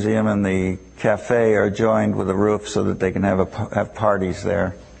modern museum and the cafe are joined with a roof so that they can have parties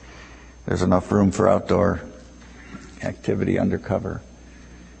there. There's enough room for outdoor activity under cover.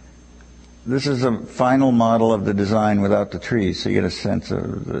 This is a final model of the design without the trees, so you get a sense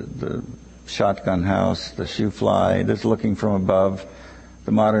of the shotgun house, the shoe fly. This is looking from above.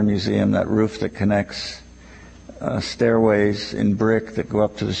 The modern museum, that roof that connects stairways in brick that go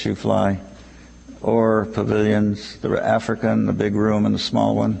up to the shoe fly, or pavilions, the African, the big room and the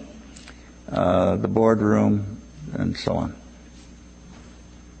small one, the boardroom, and so on.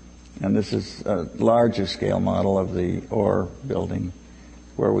 And this is a larger scale model of the Orr building,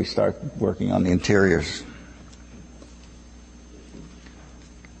 where we start working on the interiors.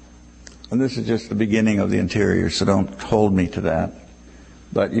 And this is just the beginning of the interior, so don't hold me to that.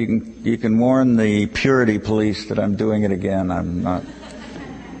 But you can warn the purity police that I'm doing it again. I'm not.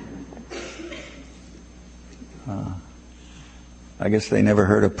 I guess they never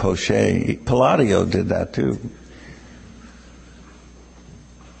heard of Poche. Palladio did that too.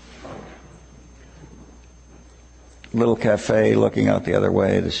 Little cafe looking out the other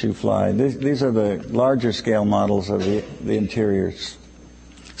way, the shoe fly. These are the larger scale models of the interiors.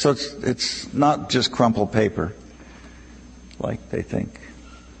 So it's not just crumpled paper like they think.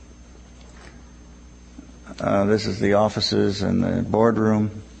 This is the offices and the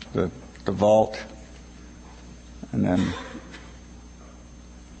boardroom, the vault, and then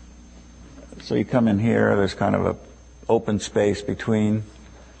so you come in here. There's kind of a open space between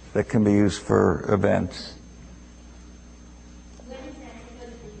that can be used for events.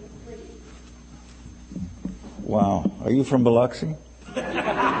 Wow. Are you from Biloxi? I'd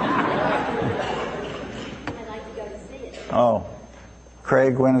like to go to see it. Oh.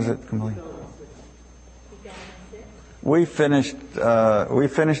 Craig, when is it complete? We finished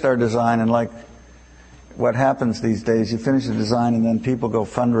our design, and like what happens these days, you finish the design and then people go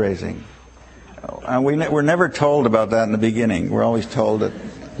fundraising. And we're never told about that in the beginning. We're always told that,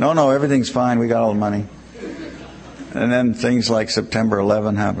 no, everything's fine, we got all the money. And then things like September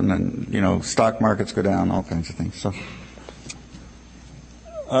 11 happen, and stock markets go down, all kinds of things. So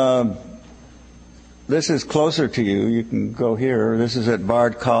this is closer to you. You can go here. This is at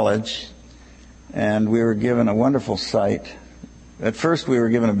Bard College, and we were given a wonderful site. At first, we were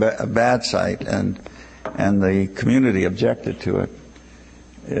given a bad site, and the community objected to it.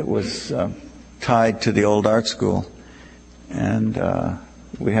 It was tied to the old art school, and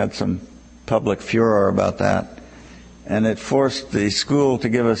we had some public furor about that. And it forced the school to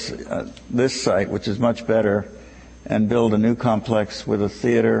give us this site, which is much better, and build a new complex with a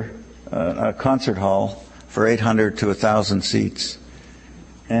theater, a concert hall for 800 to 1,000 seats,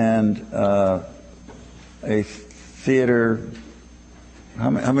 and a theater.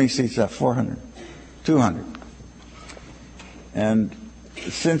 How many seats is that? 400? 200. And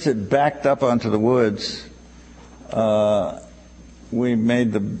since it backed up onto the woods, we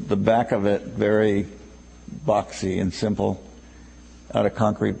made the back of it very boxy and simple out of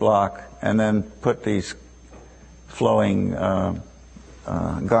concrete block, and then put these flowing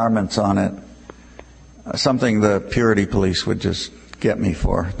garments on it, something the purity police would just get me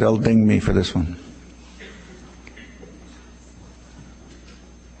for. They'll ding me for this one.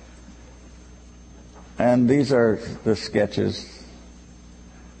 And these are the sketches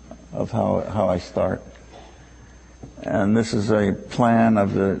of how I start. And this is a plan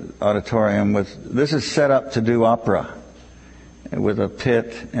of the auditorium. This is set up to do opera, with a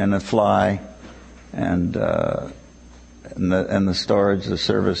pit and a fly, and the storage. The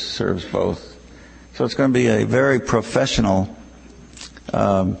service serves both. So it's going to be a very professional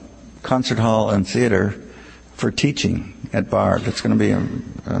concert hall and theater for teaching at Bard. It's going to be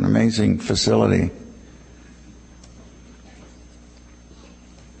an amazing facility.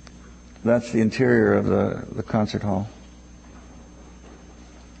 That's the interior of the concert hall.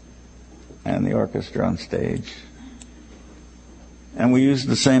 And the orchestra on stage. And we used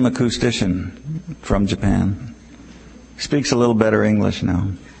the same acoustician from Japan. Speaks a little better English now.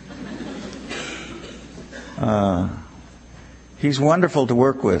 He's wonderful to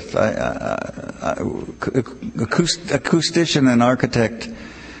work with. Acoustician and architect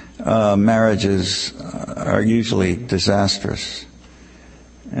marriages are usually disastrous.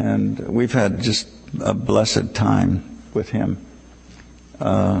 And we've had just a blessed time with him.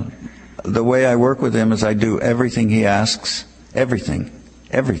 The way I work with him is I do everything he asks, everything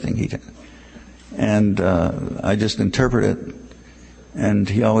he does. And I just interpret it, and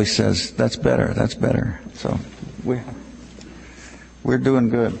he always says, that's better. So we're doing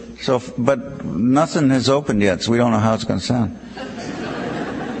good. But nothing has opened yet, so we don't know how it's going to sound.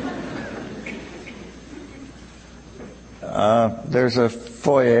 There's a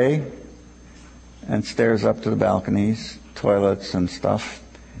foyer and stairs up to the balconies, toilets and stuff.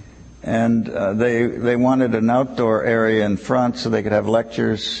 And they wanted an outdoor area in front so they could have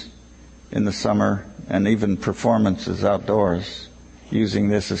lectures in the summer and even performances outdoors, using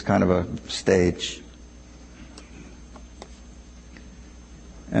this as kind of a stage.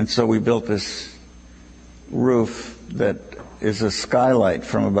 And so we built this roof that is a skylight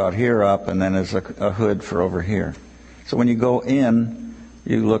from about here up, and then is a hood for over here. So when you go in,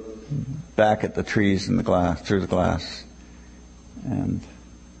 you look back at the trees and the glass, through the glass. And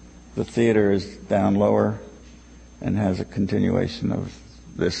the theater is down lower and has a continuation of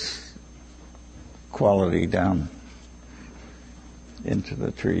this quality down into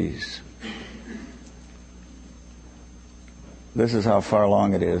the trees. This is how far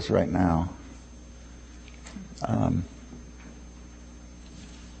along it is right now.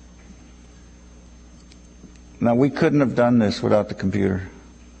 Now, we couldn't have done this without the computer.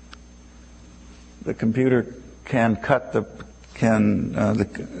 The computer can cut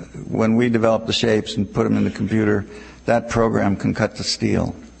when we develop the shapes and put them in the computer, that program can cut the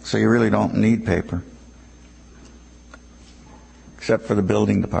steel. So you really don't need paper, except for the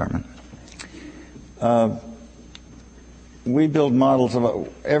building department. We build models of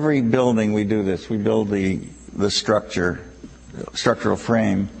every building. We do this. We build the structural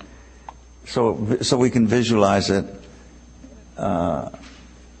frame, so we can visualize it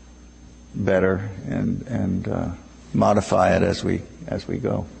better and modify it as we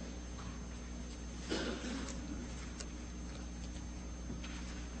go.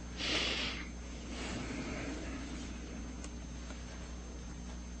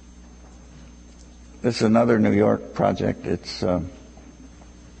 This is another New York project. It's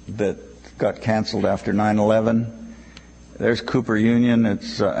that got canceled after 9/11. There's Cooper Union.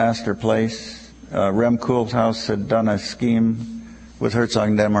 It's Astor Place. Rem Koolhaas had done a scheme with Herzog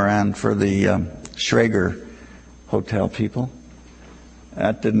and de Meuron for the Schrager Hotel people.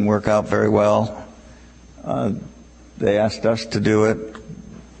 That didn't work out very well. They asked us to do it.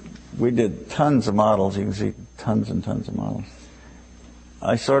 We did tons of models. You can see tons and tons of models.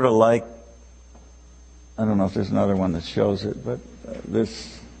 I sort of like, I don't know if there's another one that shows it, but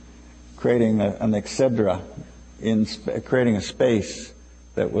this creating an exedra, creating a space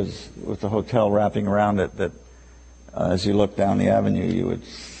that was with the hotel wrapping around it, that as you look down the avenue you would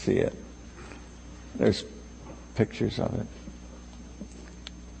see it. There's pictures of it.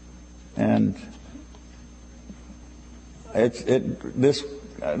 And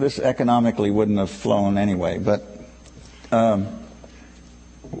this economically wouldn't have flown anyway, but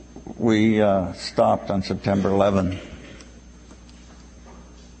we stopped on September 11.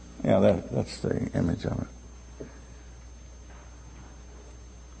 Yeah, that's the image of it.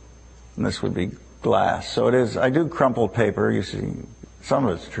 And this would be glass. So it is. I do crumpled paper. You see, some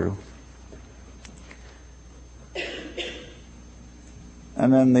of it's true.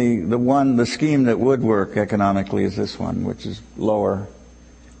 And then the scheme that would work economically is this one, which is lower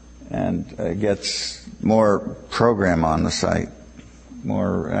and gets more program on the site.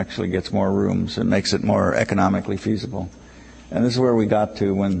 Actually gets more rooms and makes it more economically feasible. And this is where we got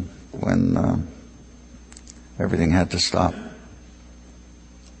to when everything had to stop.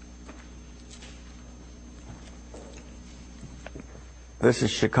 This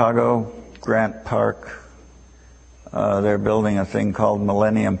is Chicago, Grant Park. They're building a thing called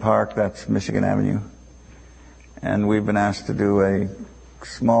Millennium Park. That's Michigan Avenue. And we've been asked to do a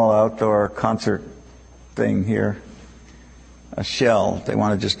small outdoor concert thing here. A shell. They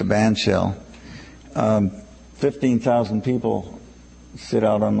wanted just a band shell. 15,000 people sit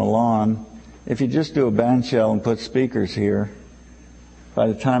out on the lawn. If you just do a band shell and put speakers here, by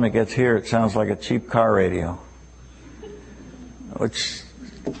the time it gets here, it sounds like a cheap car radio. Which,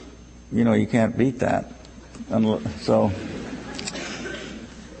 you can't beat that. So,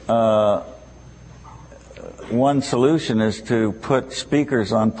 one solution is to put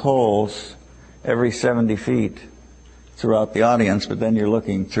speakers on poles every 70 feet throughout the audience, but then you're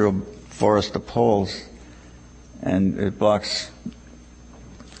looking through a forest of poles and it blocks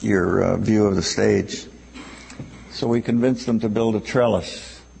your view of the stage. So we convinced them to build a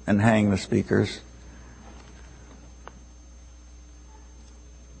trellis and hang the speakers.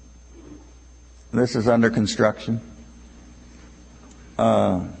 This is under construction.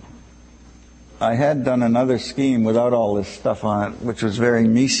 I had done another scheme without all this stuff on it, which was very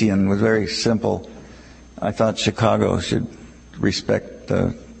Miesian, was very simple. I thought Chicago should respect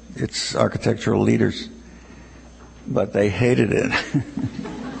its architectural leaders, but they hated it.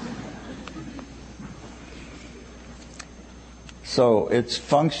 So it's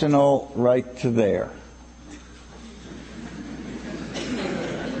functional right to there.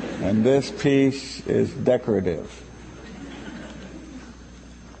 And this piece is decorative.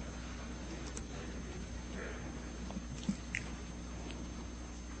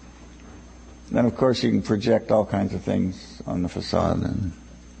 Then, of course, you can project all kinds of things on the facade, and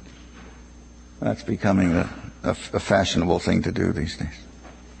that's becoming a fashionable thing to do these days.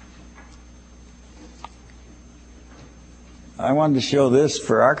 I wanted to show this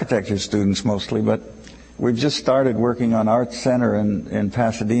for architecture students mostly, but we've just started working on Art Center in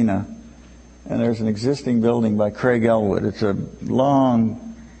Pasadena, and there's an existing building by Craig Elwood. It's a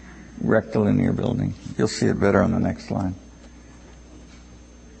long rectilinear building. You'll see it better on the next slide.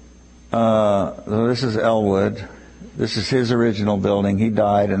 So this is Elwood. This is his original building. He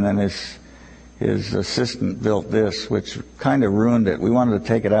died, and then his assistant built this, which kind of ruined it. We wanted to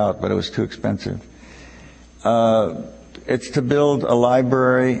take it out, but it was too expensive. It's to build a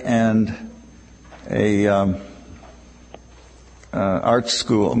library and a art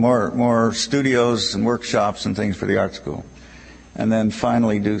school, more studios and workshops and things for the art school, and then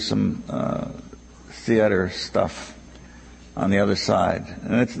finally do some theater stuff on the other side.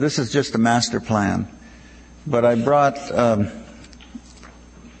 And this is just a master plan. But I brought,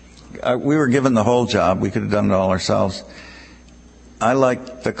 we were given the whole job. We could have done it all ourselves. I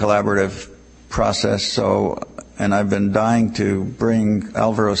like the collaborative process, and I've been dying to bring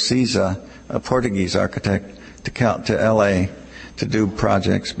Alvaro Siza, a Portuguese architect, to L.A. to do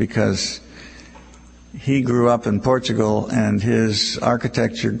projects, because he grew up in Portugal and his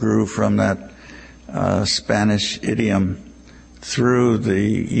architecture grew from that Spanish idiom through the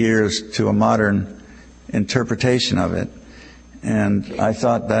years to a modern interpretation of it. And I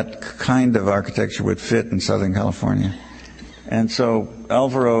thought that kind of architecture would fit in Southern California. And so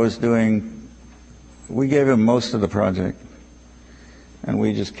Alvaro is we gave him most of the project, and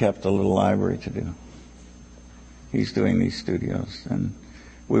we just kept a little library to do. He's doing these studios, and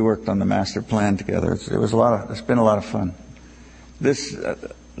we worked on the master plan together. It's been a lot of fun. This,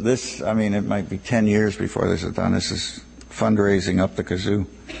 I mean, it might be 10 years before this is done. This is fundraising up the kazoo.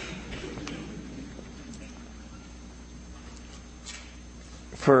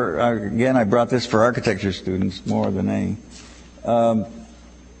 Again, I brought this for architecture students more than any.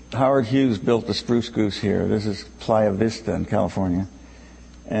 Howard Hughes built the Spruce Goose here. This is Playa Vista in California.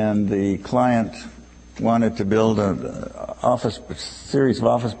 And the client wanted to build a series of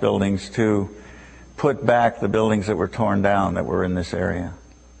office buildings to put back the buildings that were torn down that were in this area.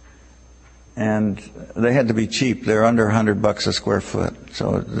 And they had to be cheap. They're under $100 a square foot.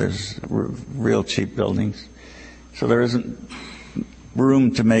 So there's real cheap buildings. So there isn't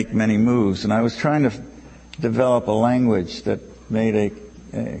room to make many moves. And I was trying to develop a language that made a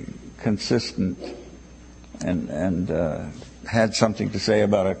consistent and had something to say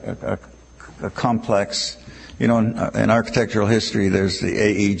about a complex. You know, in architectural history, there's the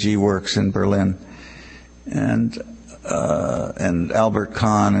AEG works in Berlin, and Albert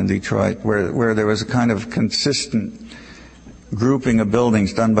Kahn in Detroit, where there was a kind of consistent grouping of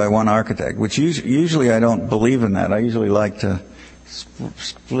buildings done by one architect, which usually I don't believe in that. I usually like to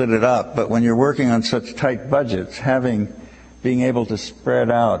split it up. But when you're working on such tight budgets, being able to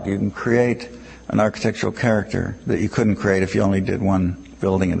spread out, you can create an architectural character that you couldn't create if you only did one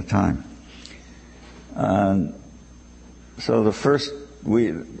building at a time. So the first,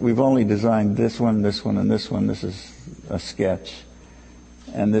 we've only designed this one, and this one. This is a sketch.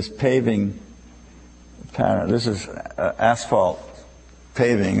 And this paving pattern, this is asphalt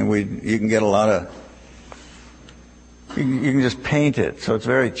paving, and you can get a lot of, you can just paint it, so it's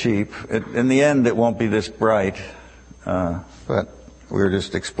very cheap. In the end, it won't be this bright, but we're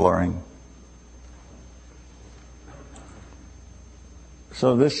just exploring.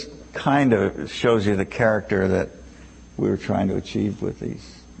 So this kind of shows you the character that we were trying to achieve with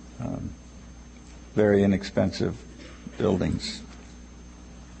these very inexpensive buildings.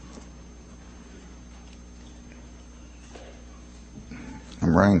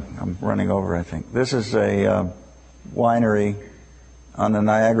 I'm running over, I think. This is a winery on the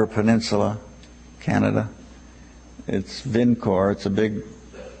Niagara Peninsula, Canada. It's Vincor. It's a big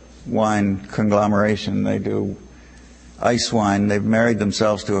wine conglomeration. They do ice wine. They've married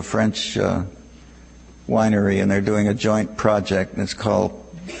themselves to a French winery, and they're doing a joint project, and it's called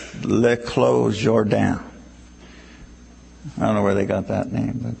Le Clos Jourdain. I don't know where they got that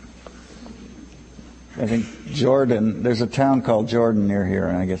name, but I think Jordan, there's a town called Jordan near here,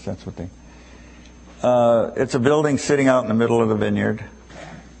 and I guess that's what it's a building sitting out in the middle of the vineyard.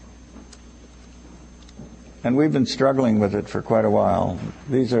 And we've been struggling with it for quite a while.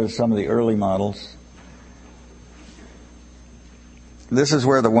 These are some of the early models. This is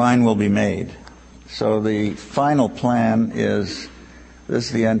where the wine will be made. So the final plan is This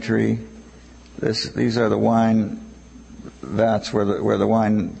is the entry. These are the wine vats where the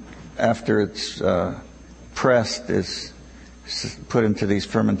wine, after it's pressed, is put into these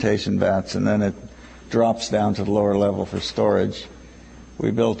fermentation vats, and then it drops down to the lower level for storage.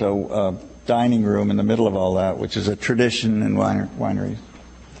 We built a dining room in the middle of all that, which is a tradition in wineries.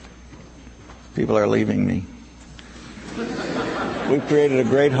 People are leaving me. We created a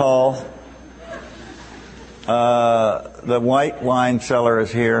great hall. The white wine cellar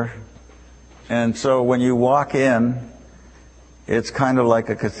is here. And so when you walk in, it's kind of like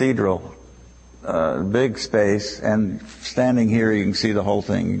a cathedral. Big space, and standing here you can see the whole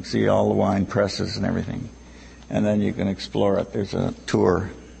thing. You can see all the wine presses and everything. And then you can explore it. There's a tour.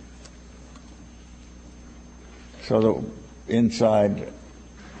 So the inside,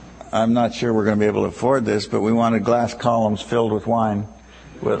 I'm not sure we're going to be able to afford this, but we wanted glass columns filled with wine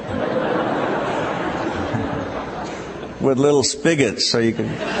with with little spigots so you could...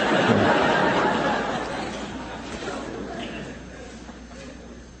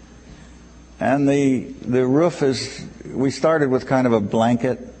 And the roof is, we started with kind of a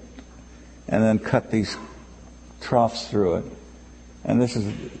blanket and then cut these troughs through it. And this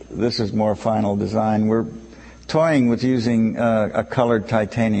is more final design. We're toying with using a colored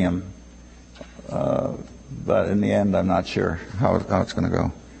titanium, but in the end I'm not sure how it's going to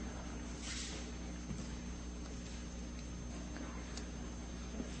go.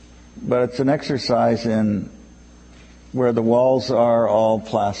 But it's an exercise in where the walls are all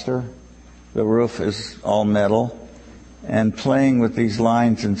plaster, the roof is all metal, and playing with these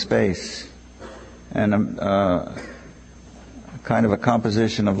lines in space, and kind of a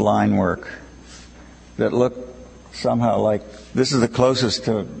composition of line work that look somehow like, this is the closest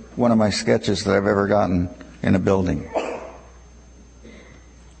to one of my sketches that I've ever gotten in a building.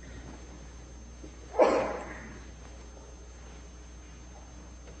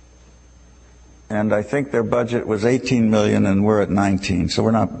 And I think their budget was $18 million, and we're at 19, so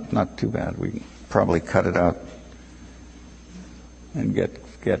we're not too bad. We can probably cut it out and get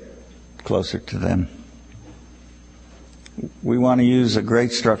closer to them. We want to use a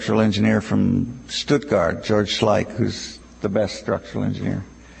great structural engineer from Stuttgart, George Schleich, who's the best structural engineer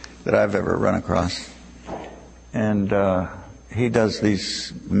that I've ever run across. And he does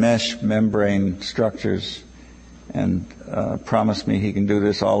these mesh membrane structures, and promised me he can do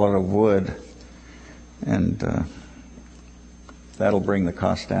this all out of wood. And that'll bring the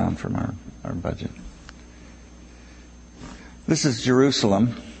cost down from our budget. This is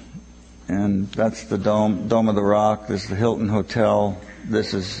Jerusalem, and that's the Dome of the Rock. This is the Hilton Hotel.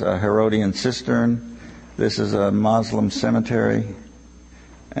 This is a Herodian cistern. This is a Muslim cemetery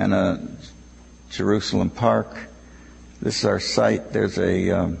and a Jerusalem park. This is our site. There's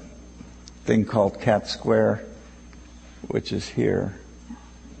a thing called Cat Square, which is here.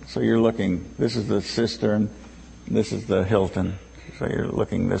 So you're looking, this is the cistern, this is the Hilton. So you're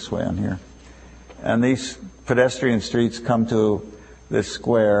looking this way on here. And these pedestrian streets come to this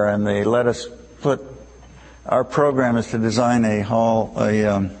square, and they let us put, our program is to design a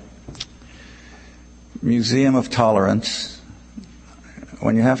museum of tolerance.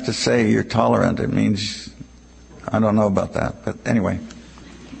 When you have to say you're tolerant, it means, I don't know about that, but anyway.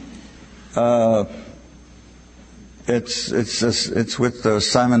 It's with the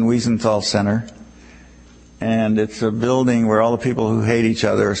Simon Wiesenthal Center, and it's a building where all the people who hate each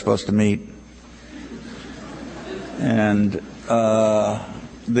other are supposed to meet. And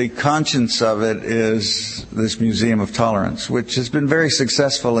the conscience of it is this Museum of Tolerance, which has been very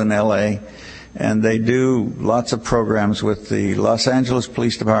successful in L.A., and they do lots of programs with the Los Angeles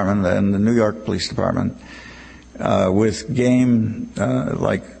Police Department and the New York Police Department with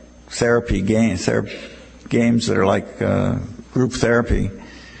like therapy games that are like group therapy,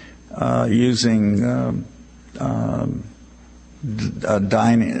 using a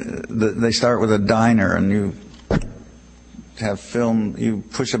dining. They start with a diner, and you have film. You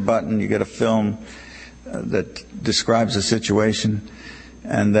push a button, you get a film that describes the situation,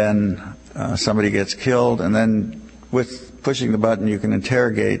 and then somebody gets killed, and then with pushing the button, you can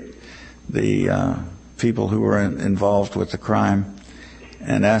interrogate the people who were involved with the crime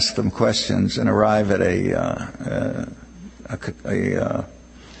and ask them questions and arrive at a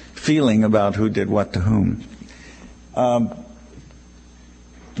feeling about who did what to whom.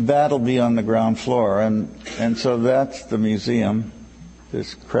 That'll be on the ground floor, and so that's the museum,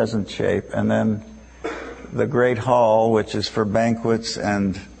 this crescent shape, and then the great hall, which is for banquets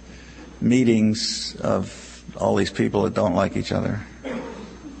and meetings of all these people that don't like each other.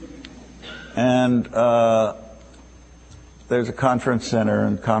 And there's a conference center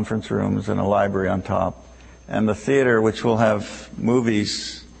and conference rooms and a library on top. and the theater, which will have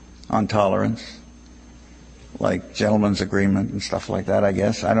movies on tolerance, like Gentleman's Agreement and stuff like that, I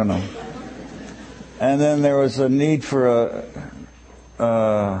guess. I don't know. And then there was a need for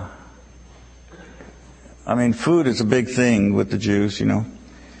food is a big thing with the Jews, you know.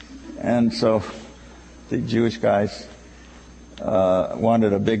 And so the Jewish guys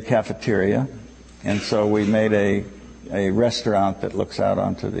wanted a big cafeteria, and so we made a restaurant that looks out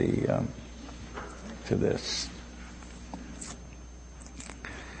onto the to this.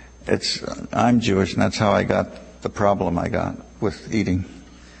 I'm Jewish, and that's how I got the problem I got with eating.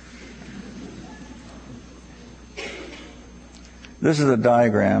 This is a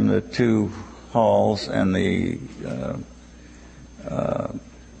diagram, the two halls and the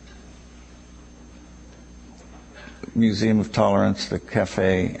Museum of Tolerance, the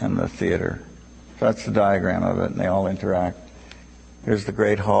cafe, and the theater. So that's the diagram of it, and they all interact. Here's the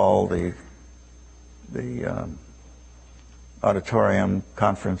Great Hall, the auditorium,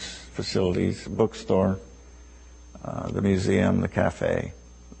 conference facilities, bookstore, the museum, the cafe,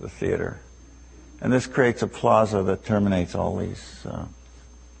 the theater. And this creates a plaza that terminates all these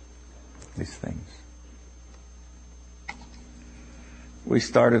things. We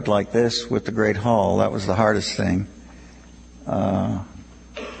started like this with the Great Hall. That was the hardest thing.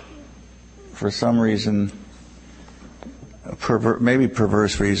 For some reason, maybe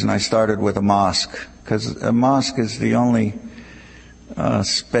perverse reason, I started with a mosque, because a mosque is the only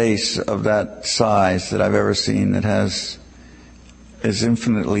space of that size that I've ever seen that is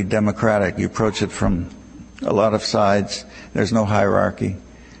infinitely democratic. You approach it from a lot of sides. There's no hierarchy.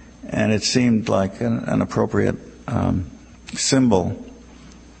 And it seemed like an appropriate symbol.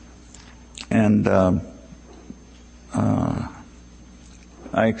 And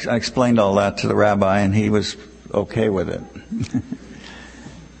I explained all that to the rabbi, and he was okay with it.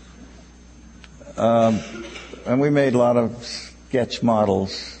 And we made a lot of sketch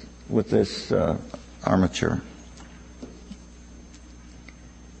models with this armature.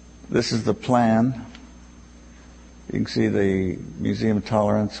 This is the plan. You can see the Museum of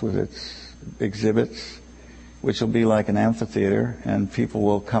Tolerance with its exhibits, which will be like an amphitheater, and people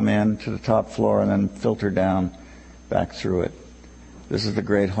will come in to the top floor and then filter down back through it. This is the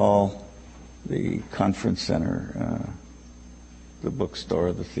Great Hall, the conference center, the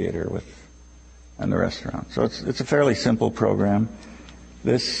bookstore, the theater, and the restaurant. So it's a fairly simple program.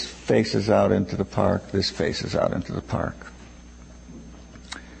 This faces out into the park. This faces out into the park.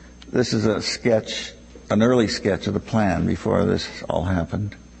 This is a sketch, an early sketch of the plan before this all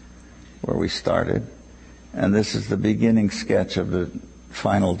happened, where we started. And this is the beginning sketch of the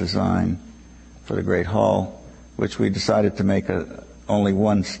final design for the Great Hall, which we decided to make only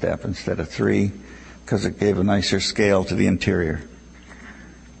one step instead of three, because it gave a nicer scale to the interior.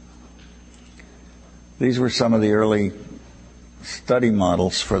 These were some of the early study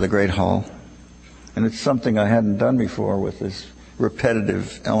models for the Great Hall, and it's something I hadn't done before with this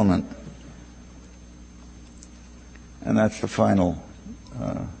repetitive element. And that's the final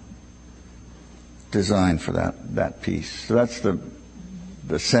design for that piece. So that's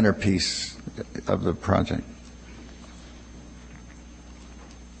the centerpiece of the project.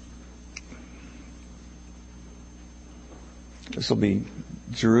 This will be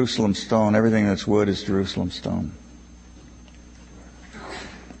Jerusalem stone. Everything that's wood is Jerusalem stone.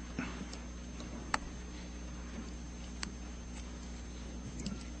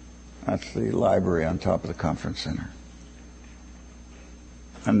 That's the library on top of the conference center.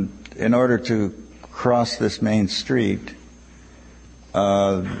 And in order to cross this main street,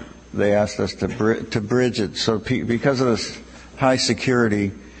 they asked us to bridge it. So because of this high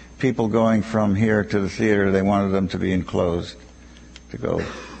security, people going from here to the theater, they wanted them to be enclosed to go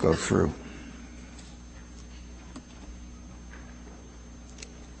through.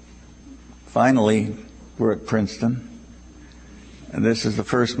 Finally, we're at Princeton. And this is the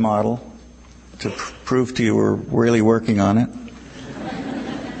first model to prove to you we're really working on it.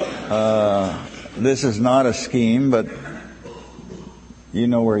 This is not a scheme, but you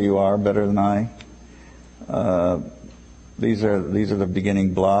know where you are better than I. These are the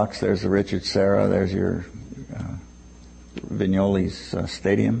beginning blocks. There's the Richard Serra. There's your Vignoli's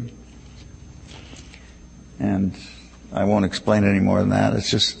stadium. And I won't explain it any more than that. It's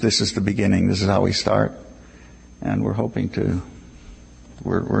just this is the beginning. This is how we start, and we're hoping to.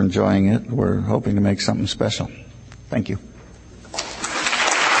 We're enjoying it. We're hoping to make something special. Thank you.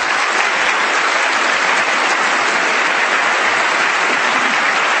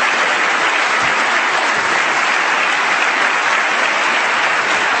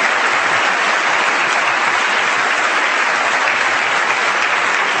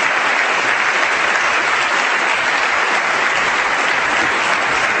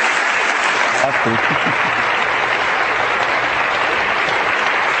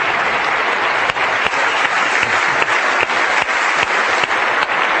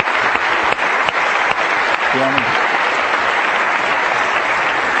 You want me-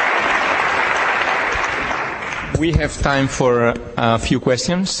 We have time for a few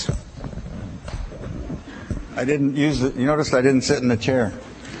questions. I didn't use it. You noticed I didn't sit in the chair.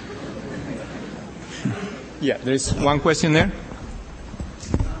 Yeah, there's one question there.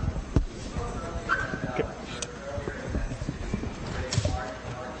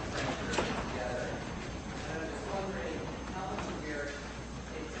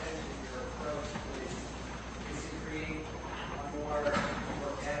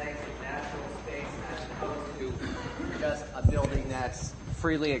 Just a building that's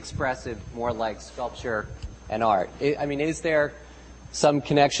freely expressive, more like sculpture and art. I mean, is there some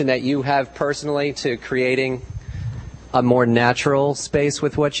connection that you have personally to creating a more natural space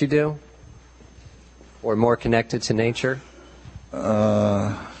with what you do? Or more connected to nature?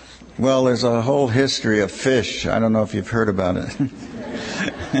 Well, there's a whole history of fish. I don't know if you've heard about it.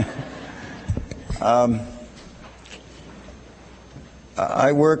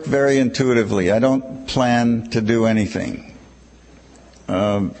 I work very intuitively. I don't plan to do anything.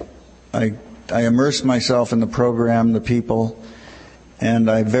 I immerse myself in the program, the people,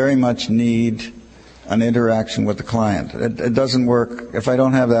 and I very much need an interaction with the client. It doesn't work. If I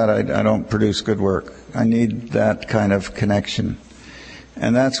don't have that, I don't produce good work. I need that kind of connection.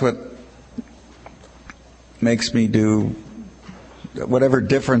 And that's what makes me do whatever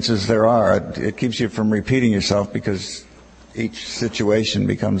differences there are. It keeps you from repeating yourself because each situation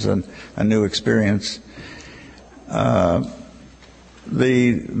becomes a new experience.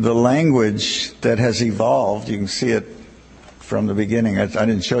 The language that has evolved, you can see it from the beginning. I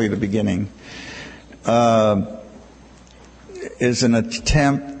didn't show you the beginning. Is an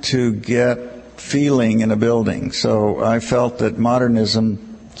attempt to get feeling in a building. So I felt that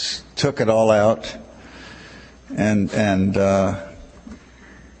modernism took it all out and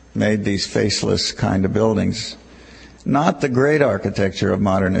made these faceless kind of buildings. Not the great architecture of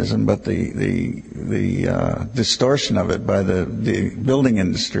modernism, but the distortion of it by the building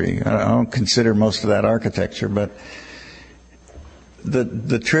industry. I don't consider most of that architecture, but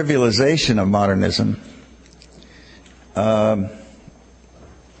the trivialization of modernism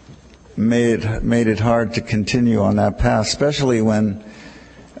made it hard to continue on that path, especially when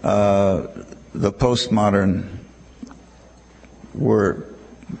the postmodern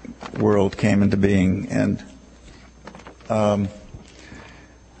world came into being. And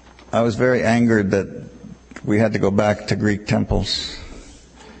I was very angered that we had to go back to Greek temples.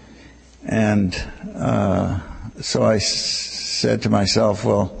 And so I said to myself,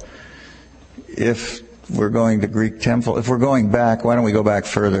 well, if we're going to Greek temple, if we're going back, why don't we go back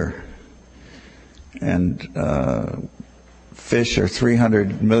further? And fish are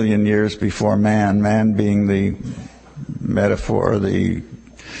 300 million years before man, man being the metaphor, the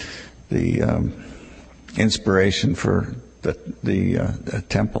inspiration for the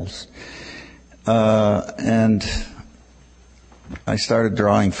temples. And I started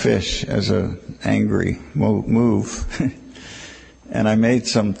drawing fish as an angry move. And I made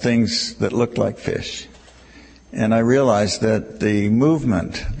some things that looked like fish. And I realized that the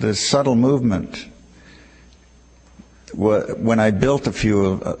movement, the subtle movement, when I built a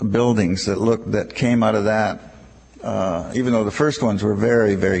few buildings that came out of that, even though the first ones were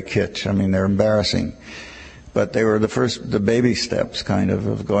very, very kitsch. I mean, they're embarrassing. But they were the baby steps, kind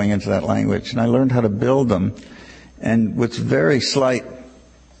of going into that language. And I learned how to build them. And with very slight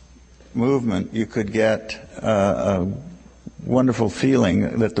movement, you could get a wonderful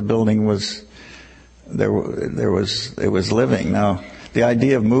feeling that the building was it was living. Now, the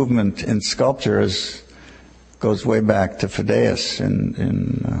idea of movement in sculpture goes way back to Phidias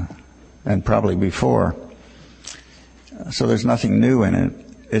and probably before. So there's nothing new in it.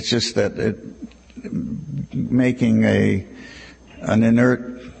 It's just that making an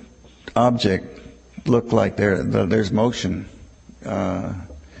inert object look like there's motion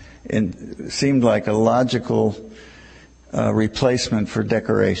seemed like a logical replacement for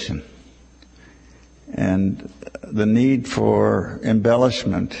decoration. And the need for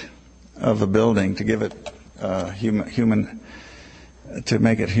embellishment of a building to give it human, to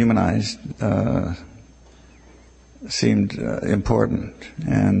make it humanized, seemed important.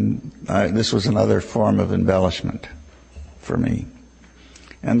 And this was another form of embellishment for me.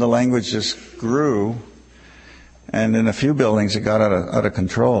 And the language just grew. And in a few buildings, it got out of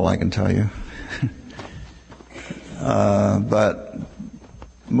control, I can tell you. But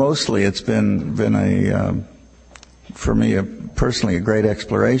mostly it's been for me, personally, a great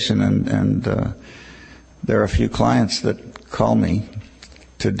exploration. And there are a few clients that call me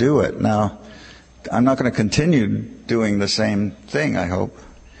to do it. Now, I'm not going to continue doing the same thing, I hope.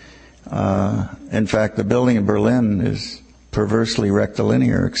 In fact, the building in Berlin is perversely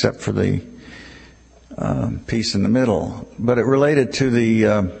rectilinear, except for the piece in the middle. But it related to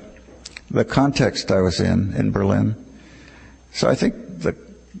the context I was in Berlin. So I think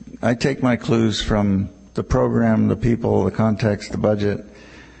I take my clues from the program, the people, the context, the budget,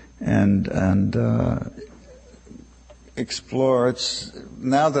 and explore. It's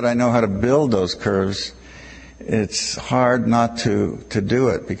now that I know how to build those curves, it's hard not to do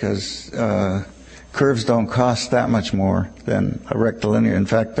it, because curves don't cost that much more than a rectilinear. In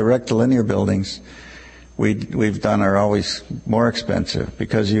fact, the rectilinear buildings we've done are always more expensive,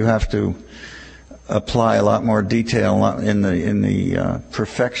 because you have to apply a lot more detail in the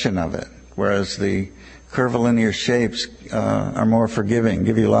perfection of it, whereas the curvilinear shapes are more forgiving,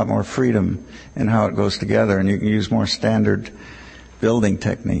 give you a lot more freedom in how it goes together, and you can use more standard building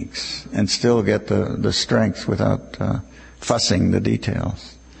techniques and still get the strength without fussing the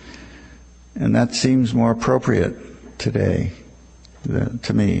details. And that seems more appropriate today,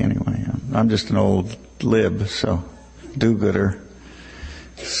 to me anyway. I'm just an old lib, so do-gooder.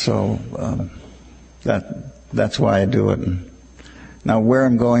 So that's why I do it. And now where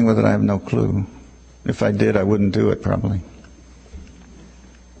I'm going with it, I have no clue. If I did, I wouldn't do it, probably.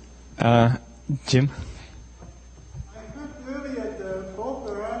 Jim? I heard earlier the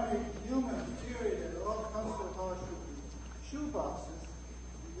Bob-Aramic human theory that all concept art should be shoeboxes.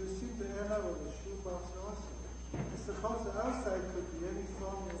 You seem to end up with a shoebox also. I suppose the outside could be any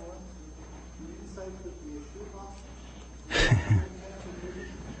form you want to. The inside could be a shoebox.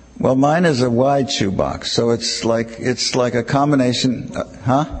 Well, mine is a wide shoebox, so it's like a combination.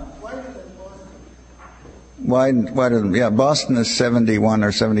 Wider than, yeah. Boston is 71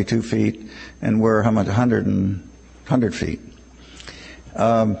 or 72 feet, and we're how much? 100 feet.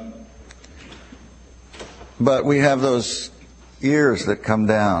 But we have those ears that come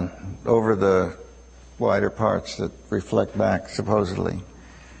down over the wider parts that reflect back, supposedly.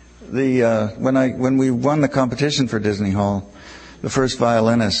 When we won the competition for Disney Hall, the first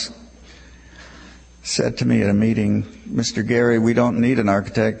violinist said to me at a meeting, "Mr. Gehry, we don't need an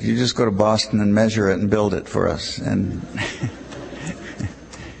architect. You just go to Boston and measure it and build it for us." And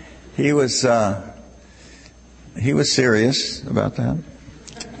he was serious about that.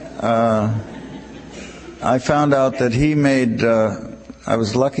 I found out that he made. I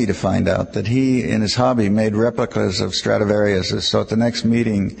was lucky to find out that he, in his hobby, made replicas of Stradivariuses. So at the next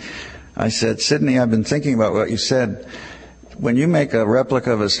meeting, I said, "Sidney, I've been thinking about what you said. When you make a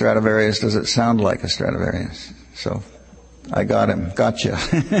replica of a Stradivarius, does it sound like a Stradivarius?" So I got him. Gotcha.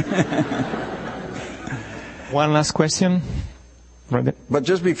 One last question. But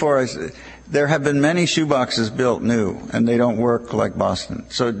just before there have been many shoeboxes built new, and they don't work like Boston.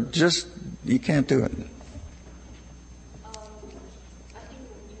 So you can't do it. I think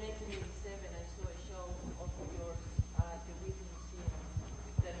in 1987 I saw a show of yours at the Gehry Museum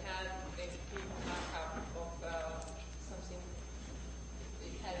that had a big mock-up of something.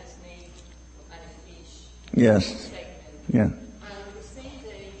 It had a snake and a fish. Yes. Segment. Yeah. And the same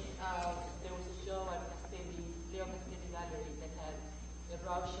day there was a show at Leo Castelli Gallery that had a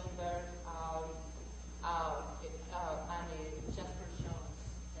Rauschenberg and a Jasper Jones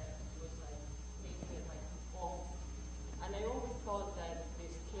that was like making it like off. And I always thought that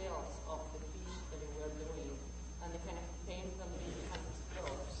the scales of the fish that they were doing and the kind of paint them being kind of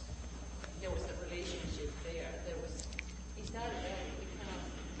strokes, there was a relationship there. Is that a kind of...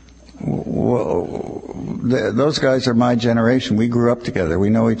 Well, those guys are my generation. We grew up together. We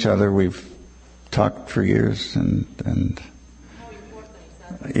know each other. We've talked for years, and How important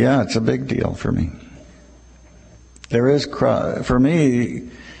is that? yeah, it's a big deal for me. For me,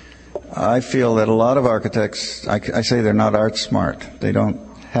 I feel that a lot of architects, I say they're not art smart. They don't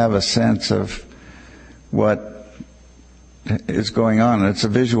have a sense of what is going on. It's a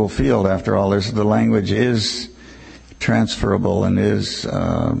visual field, after all. The language is transferable and is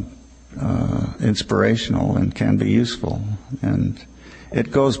inspirational and can be useful. And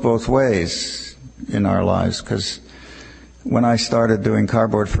it goes both ways in our lives, because when I started doing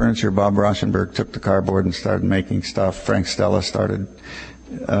cardboard furniture, Bob Rauschenberg took the cardboard and started making stuff. Frank Stella started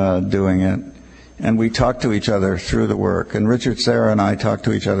doing it. And we talked to each other through the work. And Richard Serra and I talk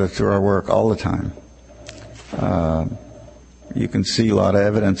to each other through our work all the time. You can see a lot of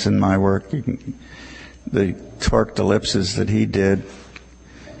evidence in my work. The torqued ellipses that he did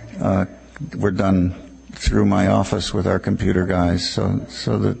were done through my office with our computer guys, so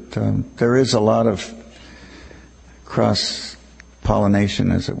that there is a lot of cross-pollination,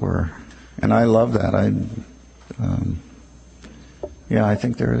 as it were. And I love that. I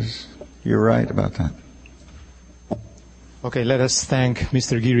think there is. You're right about that. Okay, let us thank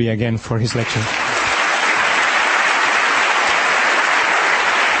Mr. Gehry again for his lecture.